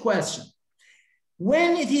answer the question.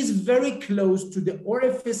 When it is very close to the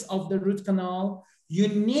orifice of the root canal, you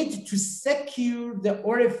need to secure the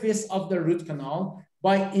orifice of the root canal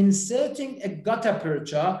by inserting a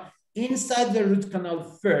gutta-percha inside the root canal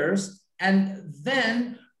first, and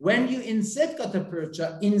then when you insert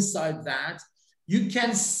gutta-percha inside that, you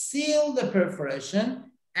can seal the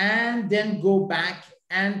perforation and then go back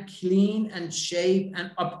and clean and shape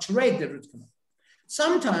and obturate the root canal.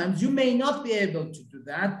 Sometimes you may not be able to do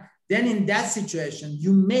that. Then in that situation,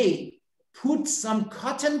 you may put some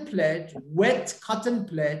cotton pledge, wet cotton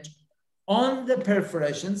pledge on the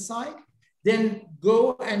perforation side, then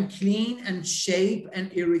go and clean and shape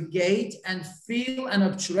and irrigate and fill and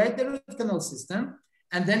obturate the root canal system,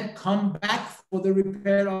 and then come back for the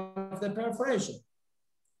repair of the perforation.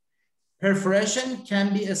 Perforation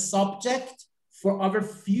can be a subject for our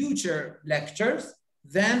future lectures.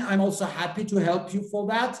 Then I'm also happy to help you for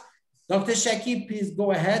that. Dr. Shaki, please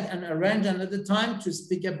go ahead and arrange another time to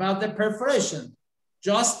speak about the perforation,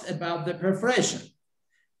 just about the perforation.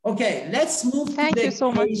 Okay, let's move to the case. Thank you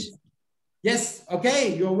so much. Yes,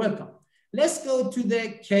 okay, you're welcome. Let's go to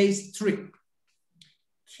the case 3.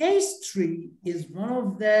 Case 3 is one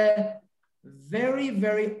of the very,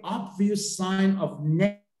 very obvious sign of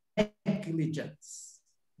negligence.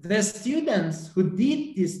 The students who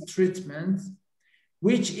did this treatment,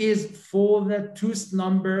 which is for the tooth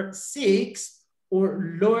number 6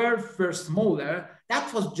 or lower first molar,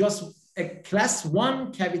 that was just a class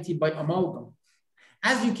 1 cavity by amalgam.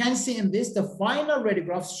 As you can see in this, the final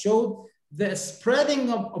radiographs showed the spreading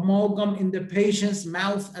of amalgam in the patient's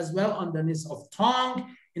mouth as well, underneath of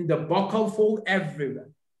tongue, in the buccal fold, everywhere.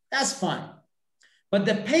 That's fine. But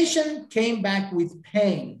the patient came back with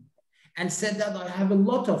pain and said that I have a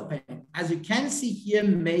lot of pain. As you can see here,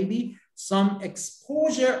 maybe some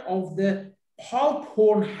exposure of the pulp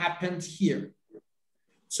horn happened here.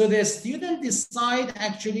 So the student decided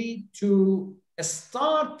actually to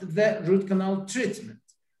start the root canal treatment.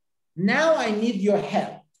 Now I need your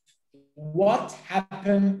help. What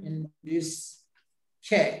happened in this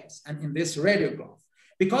case and in this radiograph?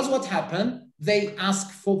 Because what happened, they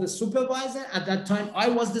asked for the supervisor. At that time, I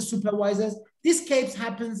was the supervisor. This case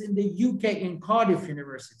happens in the UK in Cardiff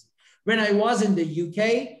University. When I was in the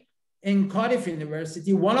UK, in Cardiff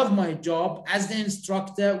University, one of my jobs as the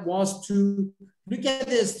instructor was to look at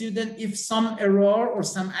the student if some error or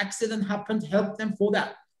some accident happened, help them for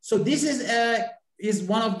that. So this is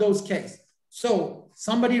one of those cases. So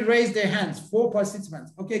somebody raised their hands, 4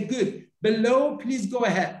 participants. Okay, good. Below, please go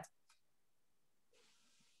ahead.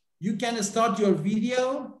 You can start your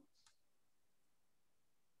video.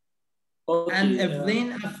 Okay, and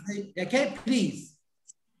Evelyn, okay, please.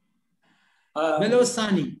 Below,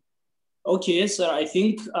 Sunny. Okay, sir, I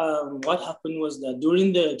think what happened was that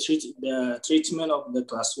during the treatment of the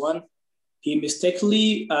class 1, he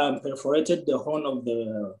mistakenly perforated the horn of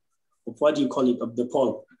the, what do you call it, of the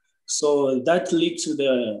pulp. So that led to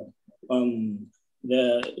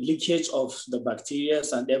the leakage of the bacteria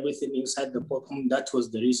and everything inside the pulp. That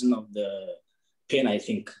was the reason of the pain, I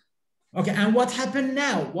think. Okay, and what happened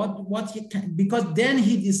now? What he can, because then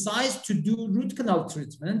he decides to do root canal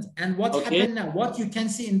treatment, and what happened now? What you can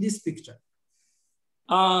see in this picture?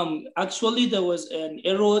 Actually, there was an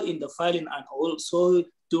error in the filing, and also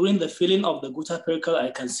during the filling of the gutta-percha,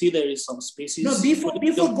 I can see there is some spaces. No, before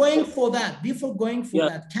going for that,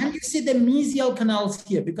 can you see the mesial canals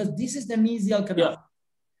here? Because this is the mesial canal.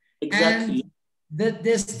 Yeah, exactly. And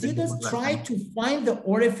the students try to find the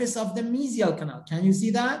orifice of the mesial canal. Can you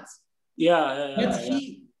see that? Yeah.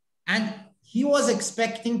 He was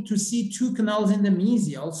expecting to see 2 canals in the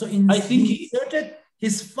mesial. So he inserted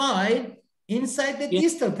his file inside the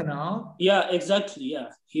distal canal. Yeah, exactly.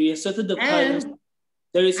 Yeah, he inserted the file.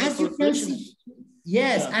 There is a perforation.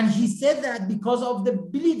 Yes, and he said that because of the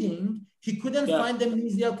bleeding, he couldn't find the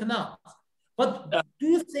mesial canal. But do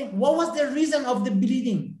you think, what was the reason of the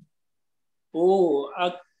bleeding? Oh,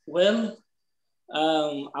 well,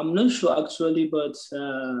 I'm not sure actually, but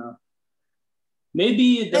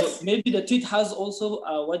maybe the tooth has also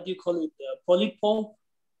what do you call it, polyp.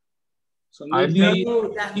 So maybe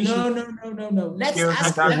no. Let's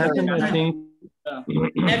ask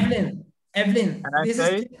Evelyn.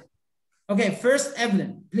 Okay, first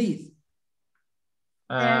Evelyn, please.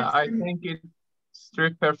 I think it's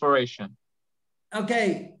strict perforation.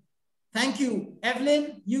 Okay, thank you.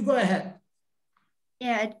 Evelyn, you go ahead.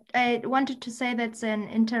 Yeah, I wanted to say that's an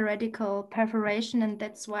interradical perforation, and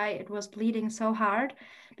that's why it was bleeding so hard.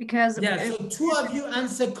 Because so 2 of you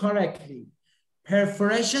answered correctly.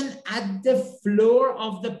 Perforation at the floor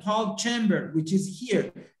of the pulp chamber, which is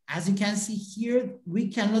here. As you can see here, we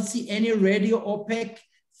cannot see any radio opaque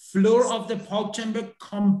floor of the pulp chamber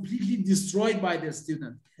completely destroyed by the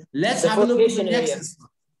student. Let's have a look at the next slide.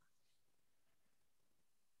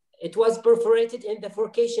 It was perforated in the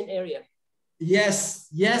forcation area. Yes,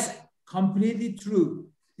 yes, completely true.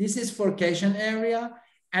 This is forcation area.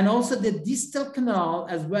 And also the distal canal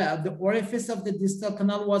as well. The orifice of the distal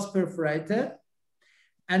canal was perforated.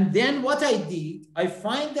 And then what I did, I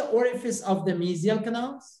find the orifice of the mesial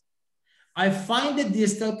canals. I find the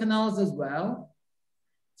distal canals as well.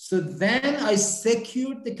 So then I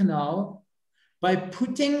secured the canal by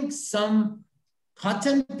putting some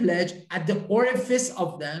cotton pledge at the orifice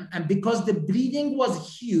of them. And because the bleeding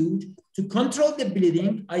was huge, to control the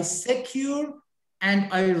bleeding, I secure and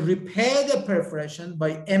I repair the perforation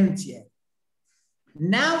by MTA.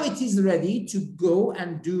 Now it is ready to go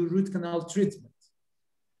and do root canal treatment.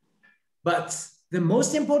 But the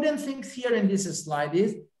most important thing here in this slide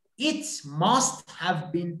is it must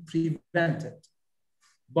have been prevented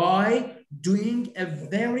by doing a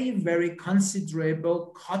very, very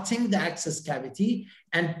considerable cutting the access cavity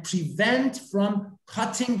and prevent from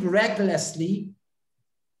cutting recklessly.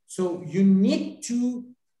 So you need to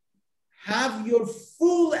have your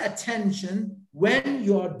full attention when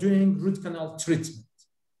you are doing root canal treatment.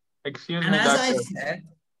 Excuse and me, as doctor. I said,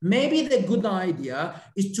 maybe the good idea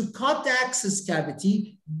is to cut the access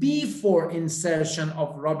cavity before insertion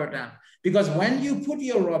of rubber dam. Because when you put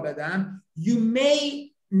your rubber dam, you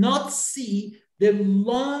may not see the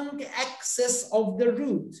long axis of the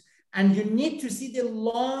root. And you need to see the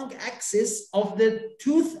long axis of the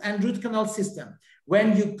tooth and root canal system.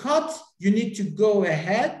 When you cut, you need to go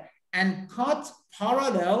ahead and cut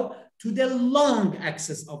parallel to the long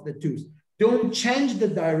axis of the tooth. Don't change the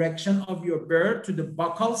direction of your burr to the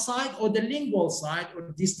buccal side or the lingual side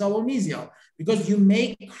or distal or mesial, because you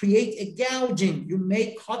may create a gouging. You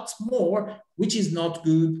may cut more, which is not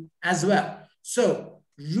good as well. So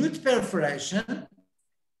root perforation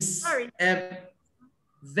is a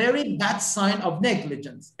very bad sign of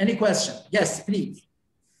negligence. Any question? Yes, please.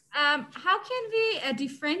 How can we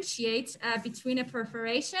differentiate between a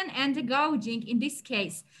perforation and a gouging in this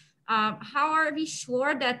case? How are we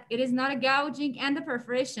sure that it is not a gouging and a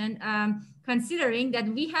perforation, considering that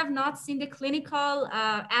we have not seen the clinical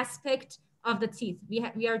aspect of the teeth? We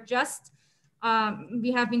have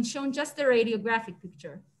been shown just the radiographic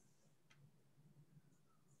picture.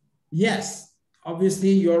 Yes,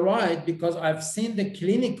 obviously you're right, because I've seen the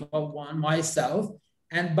clinical one myself.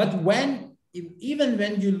 But even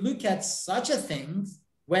when you look at such a thing,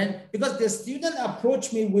 because the student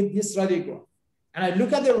approached me with this radiograph, and I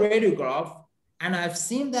look at the radiograph and I've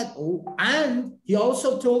seen that, and he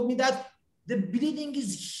also told me that the bleeding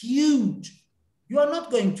is huge. You are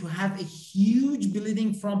not going to have a huge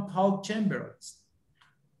bleeding from pulp chamber.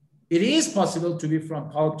 It is possible to be from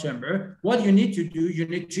pulp chamber. What you need to do, you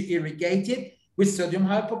need to irrigate it with sodium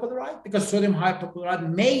hypochlorite, because sodium hypochlorite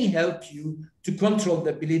may help you to control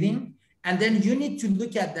the bleeding. And then you need to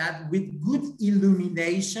look at that with good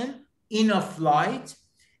illumination, enough light,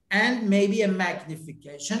 and maybe a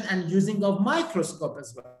magnification and using of microscope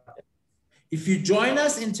as well. If you join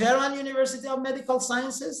us in Tehran University of Medical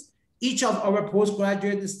Sciences, each of our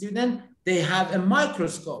postgraduate students, they have a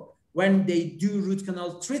microscope when they do root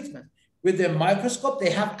canal treatment. With the microscope,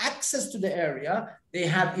 they have access to the area, they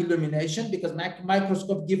have illumination, because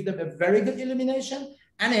microscope give them a very good illumination,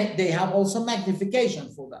 and they have also magnification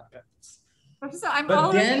for that purpose. Professor, I'm but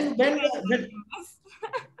already then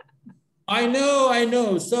I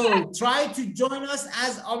know. So try to join us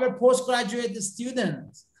as our postgraduate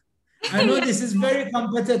students. I know this is very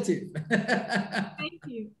competitive. Thank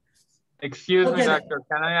you. Excuse me, doctor.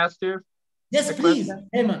 Can I ask you? Yes, please.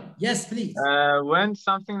 Heyman. Yes, please. When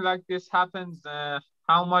something like this happens,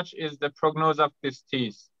 how much is the prognosis of this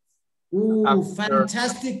teeth? Ooh,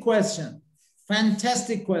 fantastic question.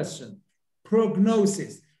 Fantastic question.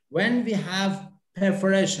 Prognosis. When we have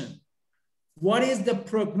perforation, what is the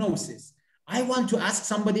prognosis? I want to ask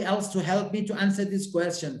somebody else to help me to answer this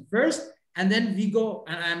question first, and then we go,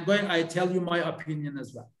 and I tell you my opinion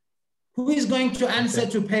as well. Who is going to answer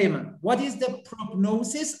to payment? What is the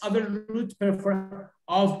prognosis of a root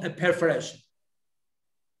perforation?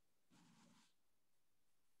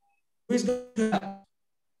 Who is going to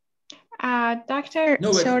Doctor,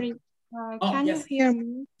 Nobody. sorry, can yes. you hear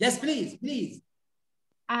me? Yes, please.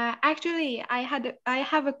 Actually, I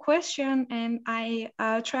have a question, and I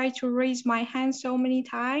tried to raise my hand so many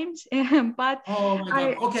times, but oh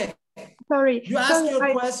my God. Okay. Sorry. You ask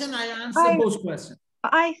your question, I answer both questions.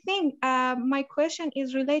 I think my question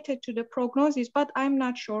is related to the prognosis, but I'm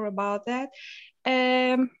not sure about that.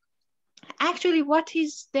 Actually, what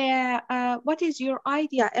is your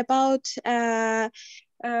idea about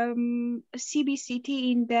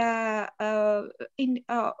CBCT in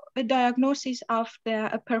the diagnosis of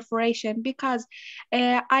the perforation, because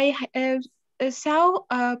I saw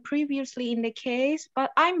previously in the case,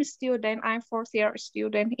 but I'm a student, I'm fourth-year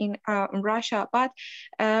student in Russia, but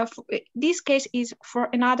this case is for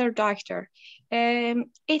another doctor. It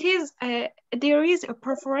is there is a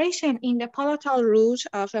perforation in the palatal root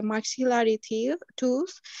of a maxillary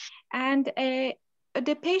tooth, and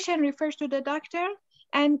the patient refers to the doctor,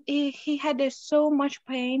 and he had so much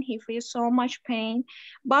pain, he feels so much pain,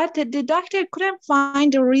 but the doctor couldn't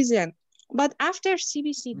find the reason. But after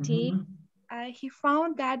CBCT, he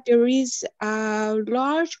found that there is a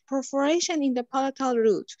large perforation in the palatal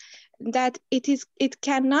root, that it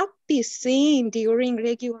cannot be seen during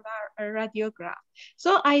regular radiograph.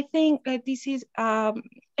 So I think that this is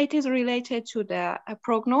it is related to the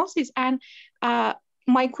prognosis. And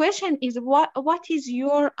my question is, what is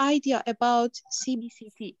your idea about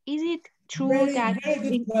CBCT? Is it true that? Very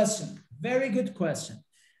good question. Very good question.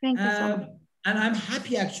 Thank you so much. And I'm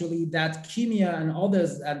happy actually that Kimia and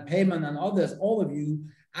others and Payman and others, all of you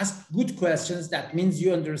ask good questions. That means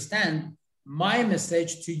you understand my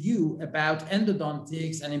message to you about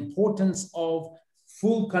endodontics and importance of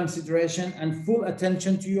full consideration and full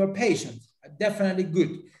attention to your patient. Definitely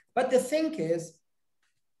good. But the thing is,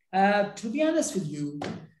 to be honest with you,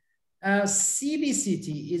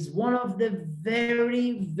 CBCT is one of the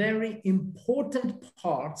very, very important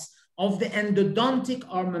parts of the endodontic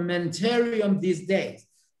armamentarium these days.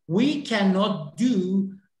 We cannot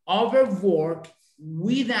do our work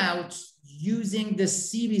without using the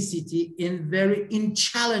CBCT in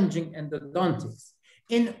challenging endodontics.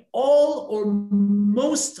 In all or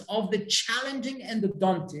most of the challenging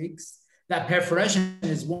endodontics, that perforation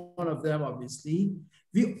is one of them, obviously,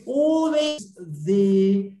 we always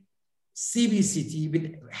the CBCT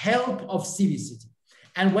with help of CBCT.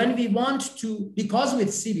 And when we want to, because with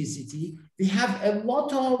CBCT, we have a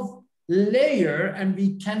lot of layer and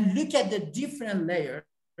we can look at the different layers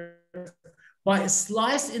by a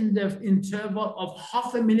slice in the interval of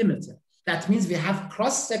 0.5 millimeter. That means we have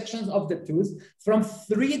cross sections of the tooth from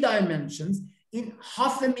 3 dimensions in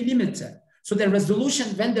 0.5 millimeter. So the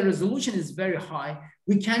resolution, when the resolution is very high,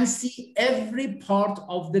 we can see every part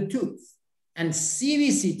of the tooth. And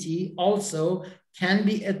CBCT also can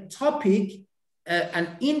be a topic,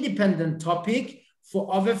 an independent topic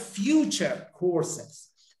for our future courses,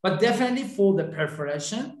 but definitely for the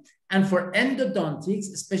perforation and for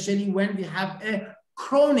endodontics, especially when we have a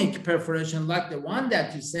chronic perforation like the one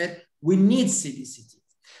that you said, we need CBCT.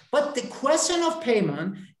 But the question of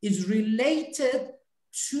payment is related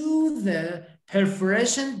to the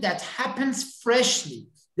perforation that happens freshly.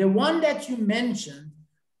 The one that you mentioned,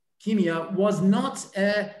 Kimia, was not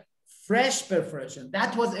a fresh perforation.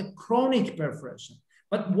 That was a chronic perforation.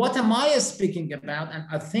 But what am I speaking about? And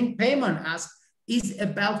I think Payman asked, is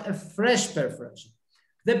about a fresh perforation.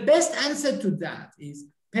 The best answer to that is,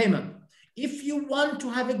 Payman, if you want to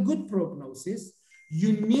have a good prognosis,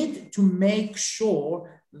 you need to make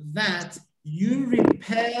sure that you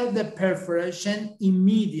repair the perforation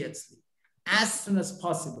immediately, as soon as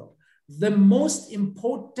possible. The most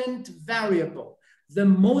important variable, the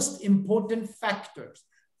most important factors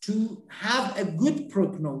to have a good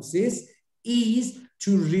prognosis is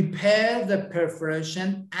to repair the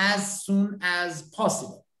perforation as soon as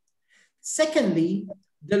possible. Secondly,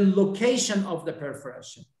 the location of the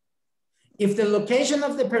perforation. If the location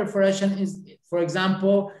of the perforation is, for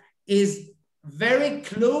example, is very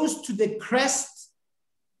close to the crest,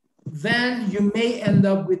 then you may end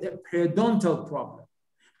up with a periodontal problem.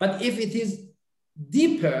 But if it is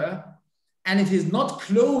deeper and it is not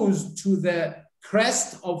close to the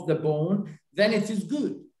crest of the bone, then it is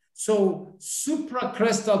good. So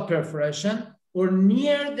supracrestal perforation or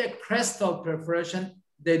near the crestal perforation,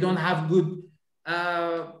 they don't have good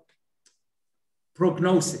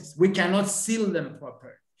prognosis. We cannot seal them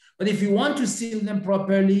properly. But if you want to seal them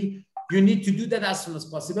properly, you need to do that as soon as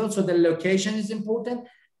possible. So the location is important.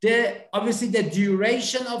 Obviously, the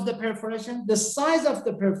duration of the perforation, the size of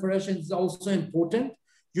the perforation is also important.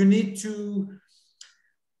 You need to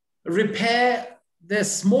repair the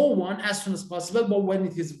small one as soon as possible, but when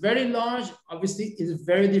it is very large, obviously it is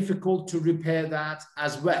very difficult to repair that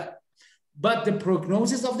as well. But the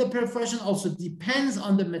prognosis of the perforation also depends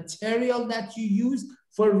on the material that you use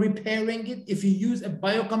for repairing it. If you use a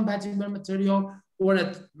biocompatible material or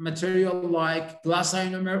a material like glass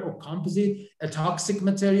ionomer or composite, a toxic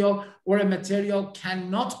material, or a material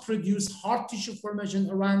cannot produce hard tissue formation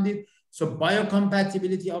around it, So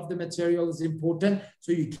biocompatibility of the material is important.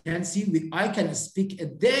 So you can see, I can speak a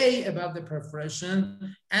day about the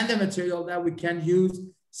perforation and the material that we can use.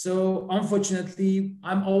 So unfortunately,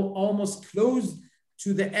 I'm almost close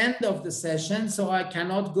to the end of the session, so I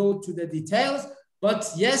cannot go to the details.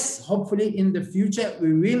 But yes, hopefully in the future,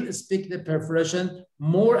 we will speak the perforation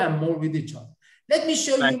more and more with each other. Let me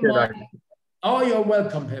show you my, oh, you're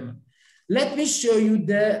welcome, Hema. Let me show you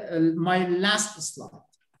my last slide.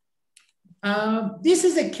 This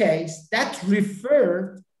is a case that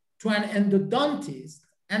referred to an endodontist,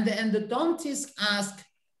 and the endodontist asked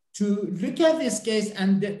to look at this case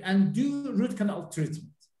and do root canal treatment.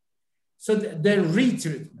 So the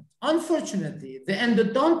retreatment. Unfortunately, the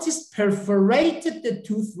endodontist perforated the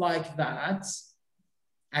tooth like that,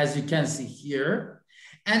 as you can see here,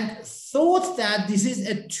 and thought that this is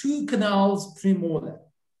a 2 canals premolar.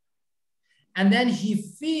 And then he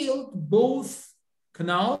filled both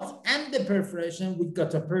canals and the perforation with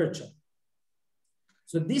gutta-percha.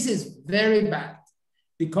 So this is very bad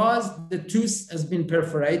because the tooth has been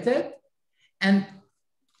perforated, and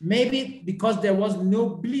maybe because there was no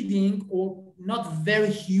bleeding or not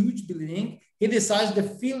very huge bleeding, he decides to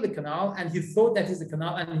fill the canal, and he thought that is a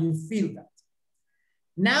canal, and he filled that.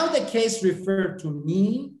 Now the case referred to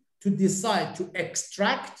me to decide to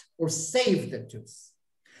extract or save the tooth.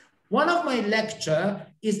 One of my lecture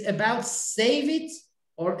is about save it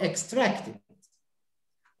or extract it.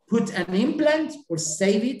 Put an implant or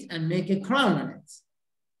save it and make a crown on it.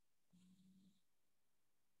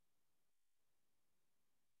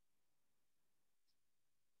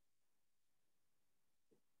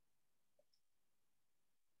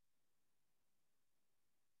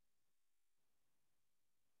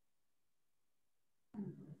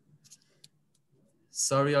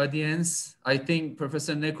 Sorry, audience. I think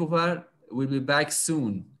Professor Nekoofar will be back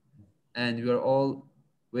soon, and we are all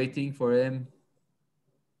waiting for him.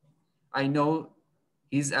 I know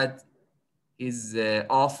he's at his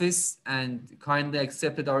office and kindly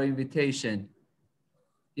accepted our invitation.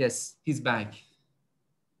 Yes, he's back.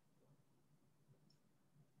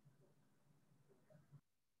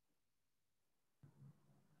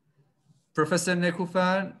 Professor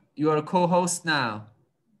Nekoofar, you are co-host now.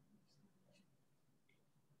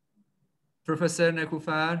 Professor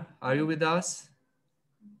Nekoofar, are you with us?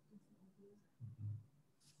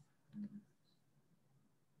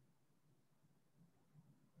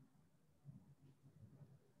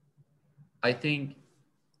 I think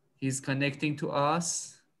he's connecting to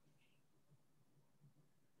us.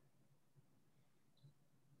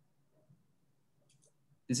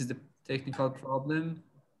 This is the technical problem.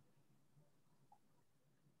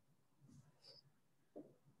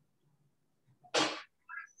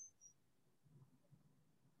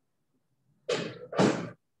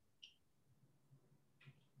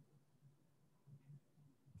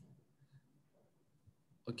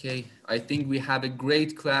 Okay, I think we have a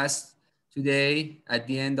great class today at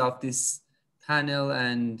the end of this panel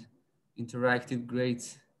and interactive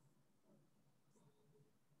great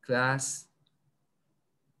class.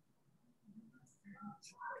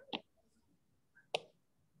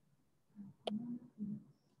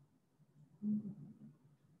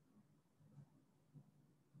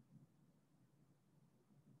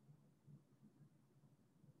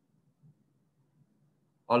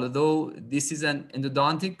 Although this is an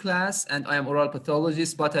endodontic class and I am oral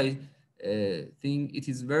pathologist, but I think it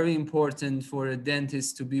is very important for a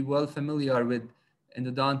dentist to be well familiar with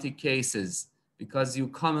endodontic cases because you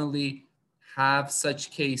commonly have such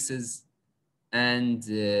cases, and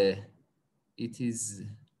it is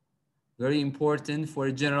very important for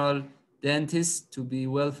a general dentist to be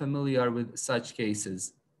well familiar with such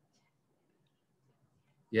cases.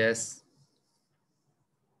 Yes.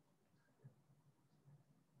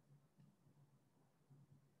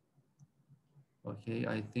 Okay,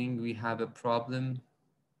 I think we have a problem.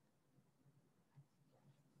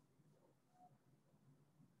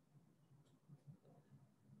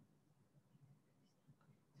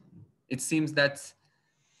 It seems that,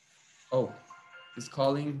 oh, he's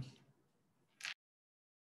calling.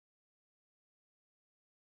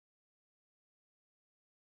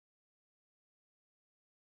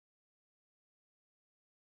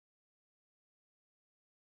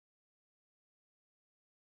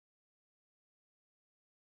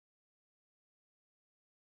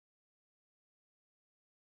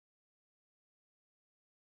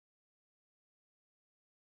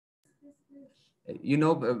 You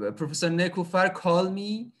know, Professor Nekoofar called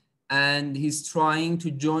me and he's trying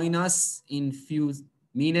to join us in few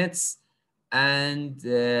minutes. And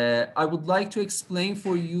I would like to explain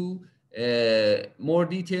for you more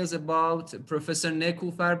details about Professor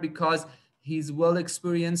Nekoofar, because he's well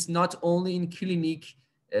experienced not only in clinic,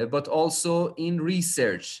 but also in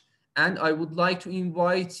research. And I would like to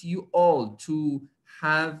invite you all to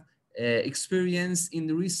have experience in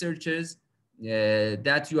the researches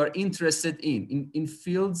that you are interested in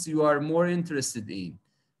fields you are more interested in.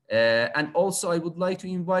 And also I would like to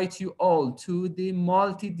invite you all to the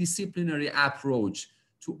multidisciplinary approach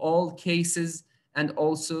to all cases, and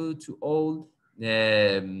also to all,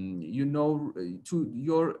 you know, to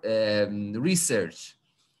your research.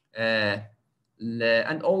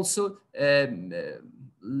 And also,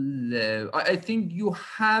 I think you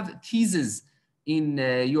have thesis in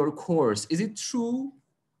your course. Is it true?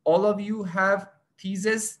 All of you have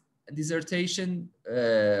thesis, dissertation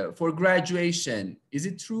for graduation. Is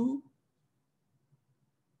it true?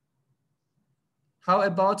 How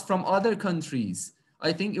about from other countries?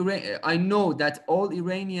 I think I know that all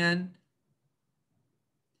Iranian,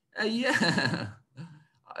 yeah.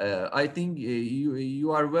 I think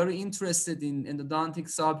you are very interested in endodontic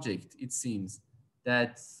subject, it seems.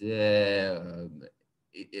 That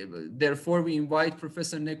therefore we invite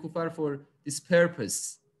Professor Nekoofar for this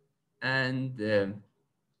purpose. And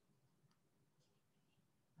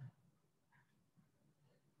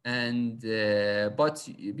but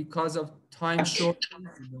because of time shortage,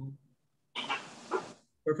 you know,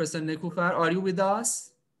 Professor Nekoofar, are you with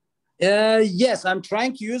us? Yes, I'm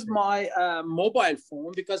trying to use my mobile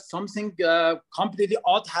phone because something completely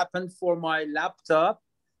odd happened for my laptop.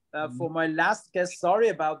 For my last guest, sorry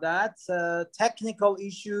about that. Technical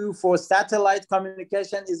issue for satellite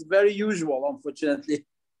communication is very usual, unfortunately.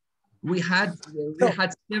 We had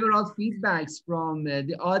several feedbacks from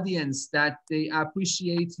the audience that they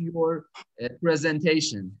appreciate your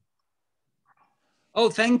presentation. Oh,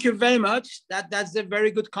 thank you very much. That's a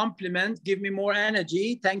very good compliment. Give me more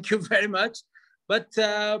energy. Thank you very much. But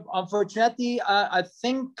unfortunately, I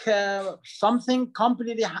think something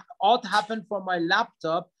completely odd happened for my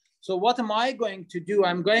laptop. So what am I going to do?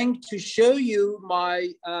 I'm going to show you my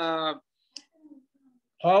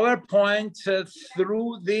PowerPoint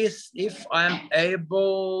through this, if I'm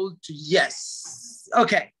able to. Yes.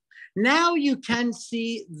 Okay. Now you can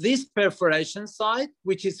see this perforation site,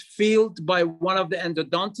 which is filled by one of the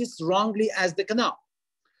endodontists wrongly as the canal.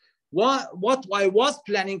 What I was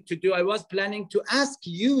planning to do, I was planning to ask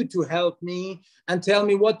you to help me and tell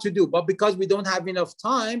me what to do. But because we don't have enough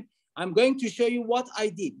time, I'm going to show you what I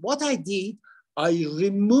did. What I did, I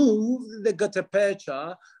removed the gutta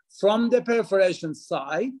percha from the perforation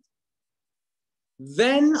site.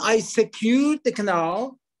 Then I secured the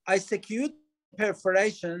canal. I secured the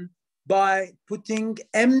perforation by putting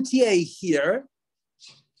MTA here.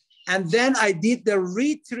 And then I did the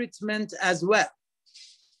retreatment as well.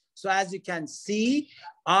 So as you can see,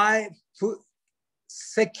 I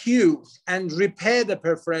secured and repaired the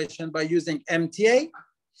perforation by using MTA.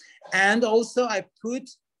 And also I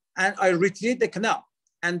retreat the canal.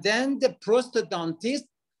 And then the prosthodontist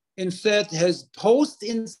insert his post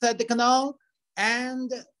inside the canal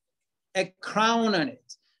and a crown on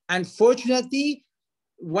it. Unfortunately,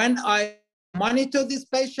 when I monitor this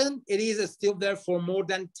patient, it is still there for more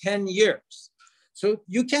than 10 years. So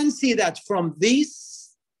you can see that from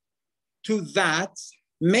this to that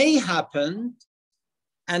may happen.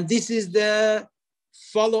 And this is the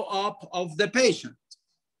follow-up of the patient.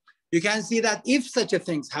 You can see that if such a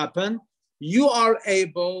things happen, you are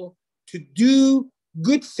able to do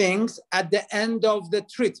good things at the end of the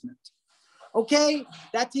treatment. Okay,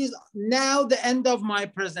 that is now the end of my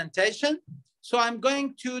presentation. So I'm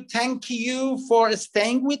going to thank you for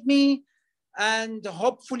staying with me, and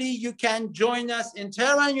hopefully you can join us in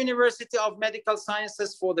Tehran University of Medical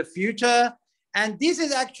Sciences for the future. And this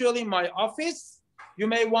is actually my office. You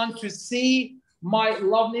may want to see my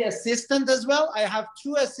lovely assistant as well. I have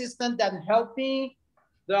two assistants that help me.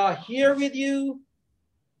 They are here with you.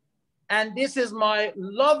 And this is my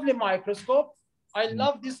lovely microscope. I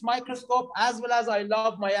love this microscope as well as I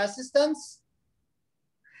love my assistants.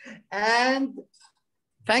 And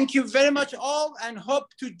thank you very much all, and hope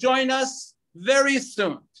to join us very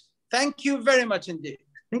soon. Thank you very much indeed.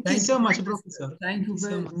 Thank you so much, Professor. Thank you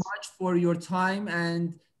very much for your time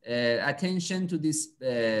and attention to this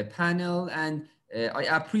panel. And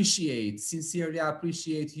I sincerely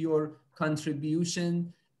appreciate your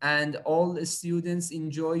contribution, and all the students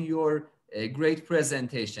enjoy your great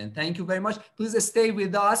presentation. Thank you very much. Please stay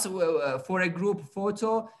with us for a group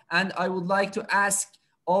photo. And I would like to ask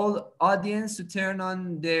all audience to turn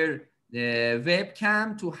on their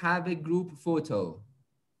webcam to have a group photo.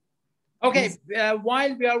 Okay,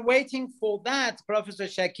 while we are waiting for that, Professor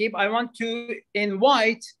Shakib, I want to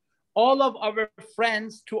invite all of our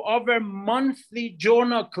friends to our monthly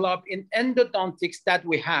journal club in endodontics that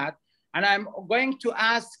we had. And I'm going to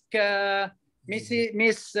ask Miss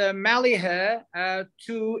Maliha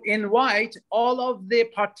to invite all of the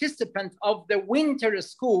participants of the winter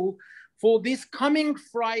school for this coming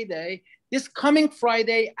Friday. This coming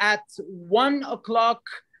Friday at 1 o'clock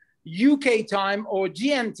UK time or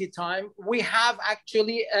GMT time, we have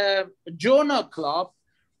actually a journal club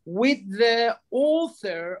with the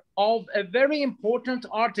author of a very important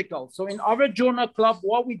article. So in our journal club,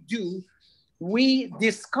 what we do, we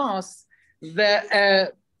discuss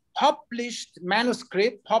the published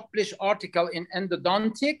manuscript, published article in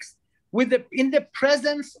endodontics in the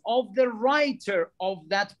presence of the writer of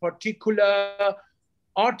that particular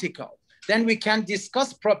article. Then we can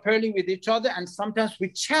discuss properly with each other, and sometimes we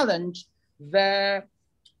challenge the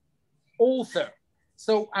author.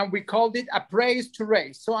 So, and we called it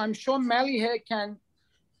appraisetoraise. So I'm sure Maliha can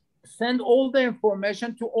send all the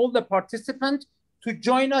information to all the participants to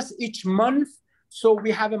join us each month. So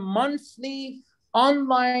we have a monthly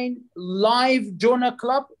online live journal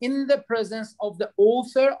club in the presence of the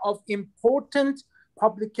author of important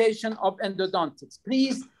publication of endodontics.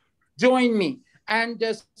 Please join me. And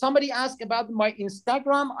somebody asked about my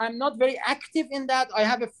Instagram. I'm not very active in that. I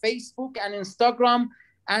have a Facebook and Instagram,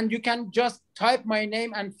 and you can just type my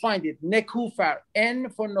name and find it. Nekoofar, N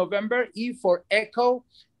for November, E for Echo,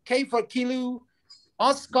 K for Kilo,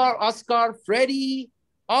 Oscar, Freddy,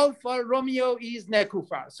 Alpha Romeo is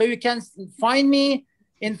Nekoofar. So you can find me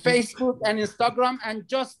in Facebook and Instagram and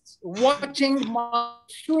just watching my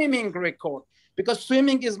swimming record, because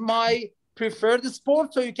swimming is my preferred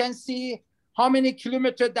sport. So you can see how many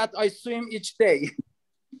kilometers that I swim each day.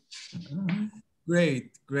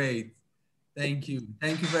 Great, great. Thank you.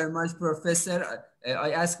 Thank you very much, Professor.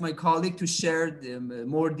 I asked my colleague to share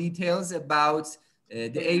more details about the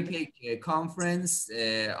APEC conference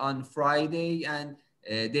on Friday, and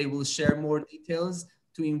they will share more details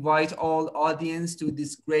to invite all audience to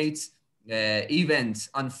this great event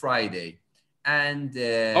on Friday. And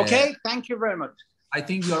okay, thank you very much. I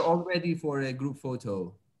think you are all ready for a group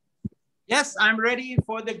photo. Yes, I'm ready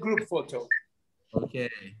for the group photo. Okay.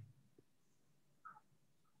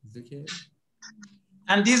 It's okay.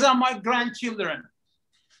 And these are my grandchildren.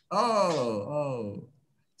 Oh,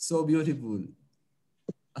 so beautiful.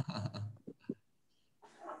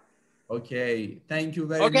 Okay, thank you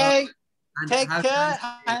very much. Okay, take care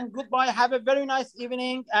and goodbye. Have a very nice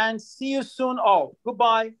evening and see you soon all.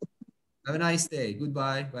 Goodbye. Have a nice day.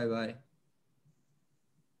 Goodbye. Bye-bye.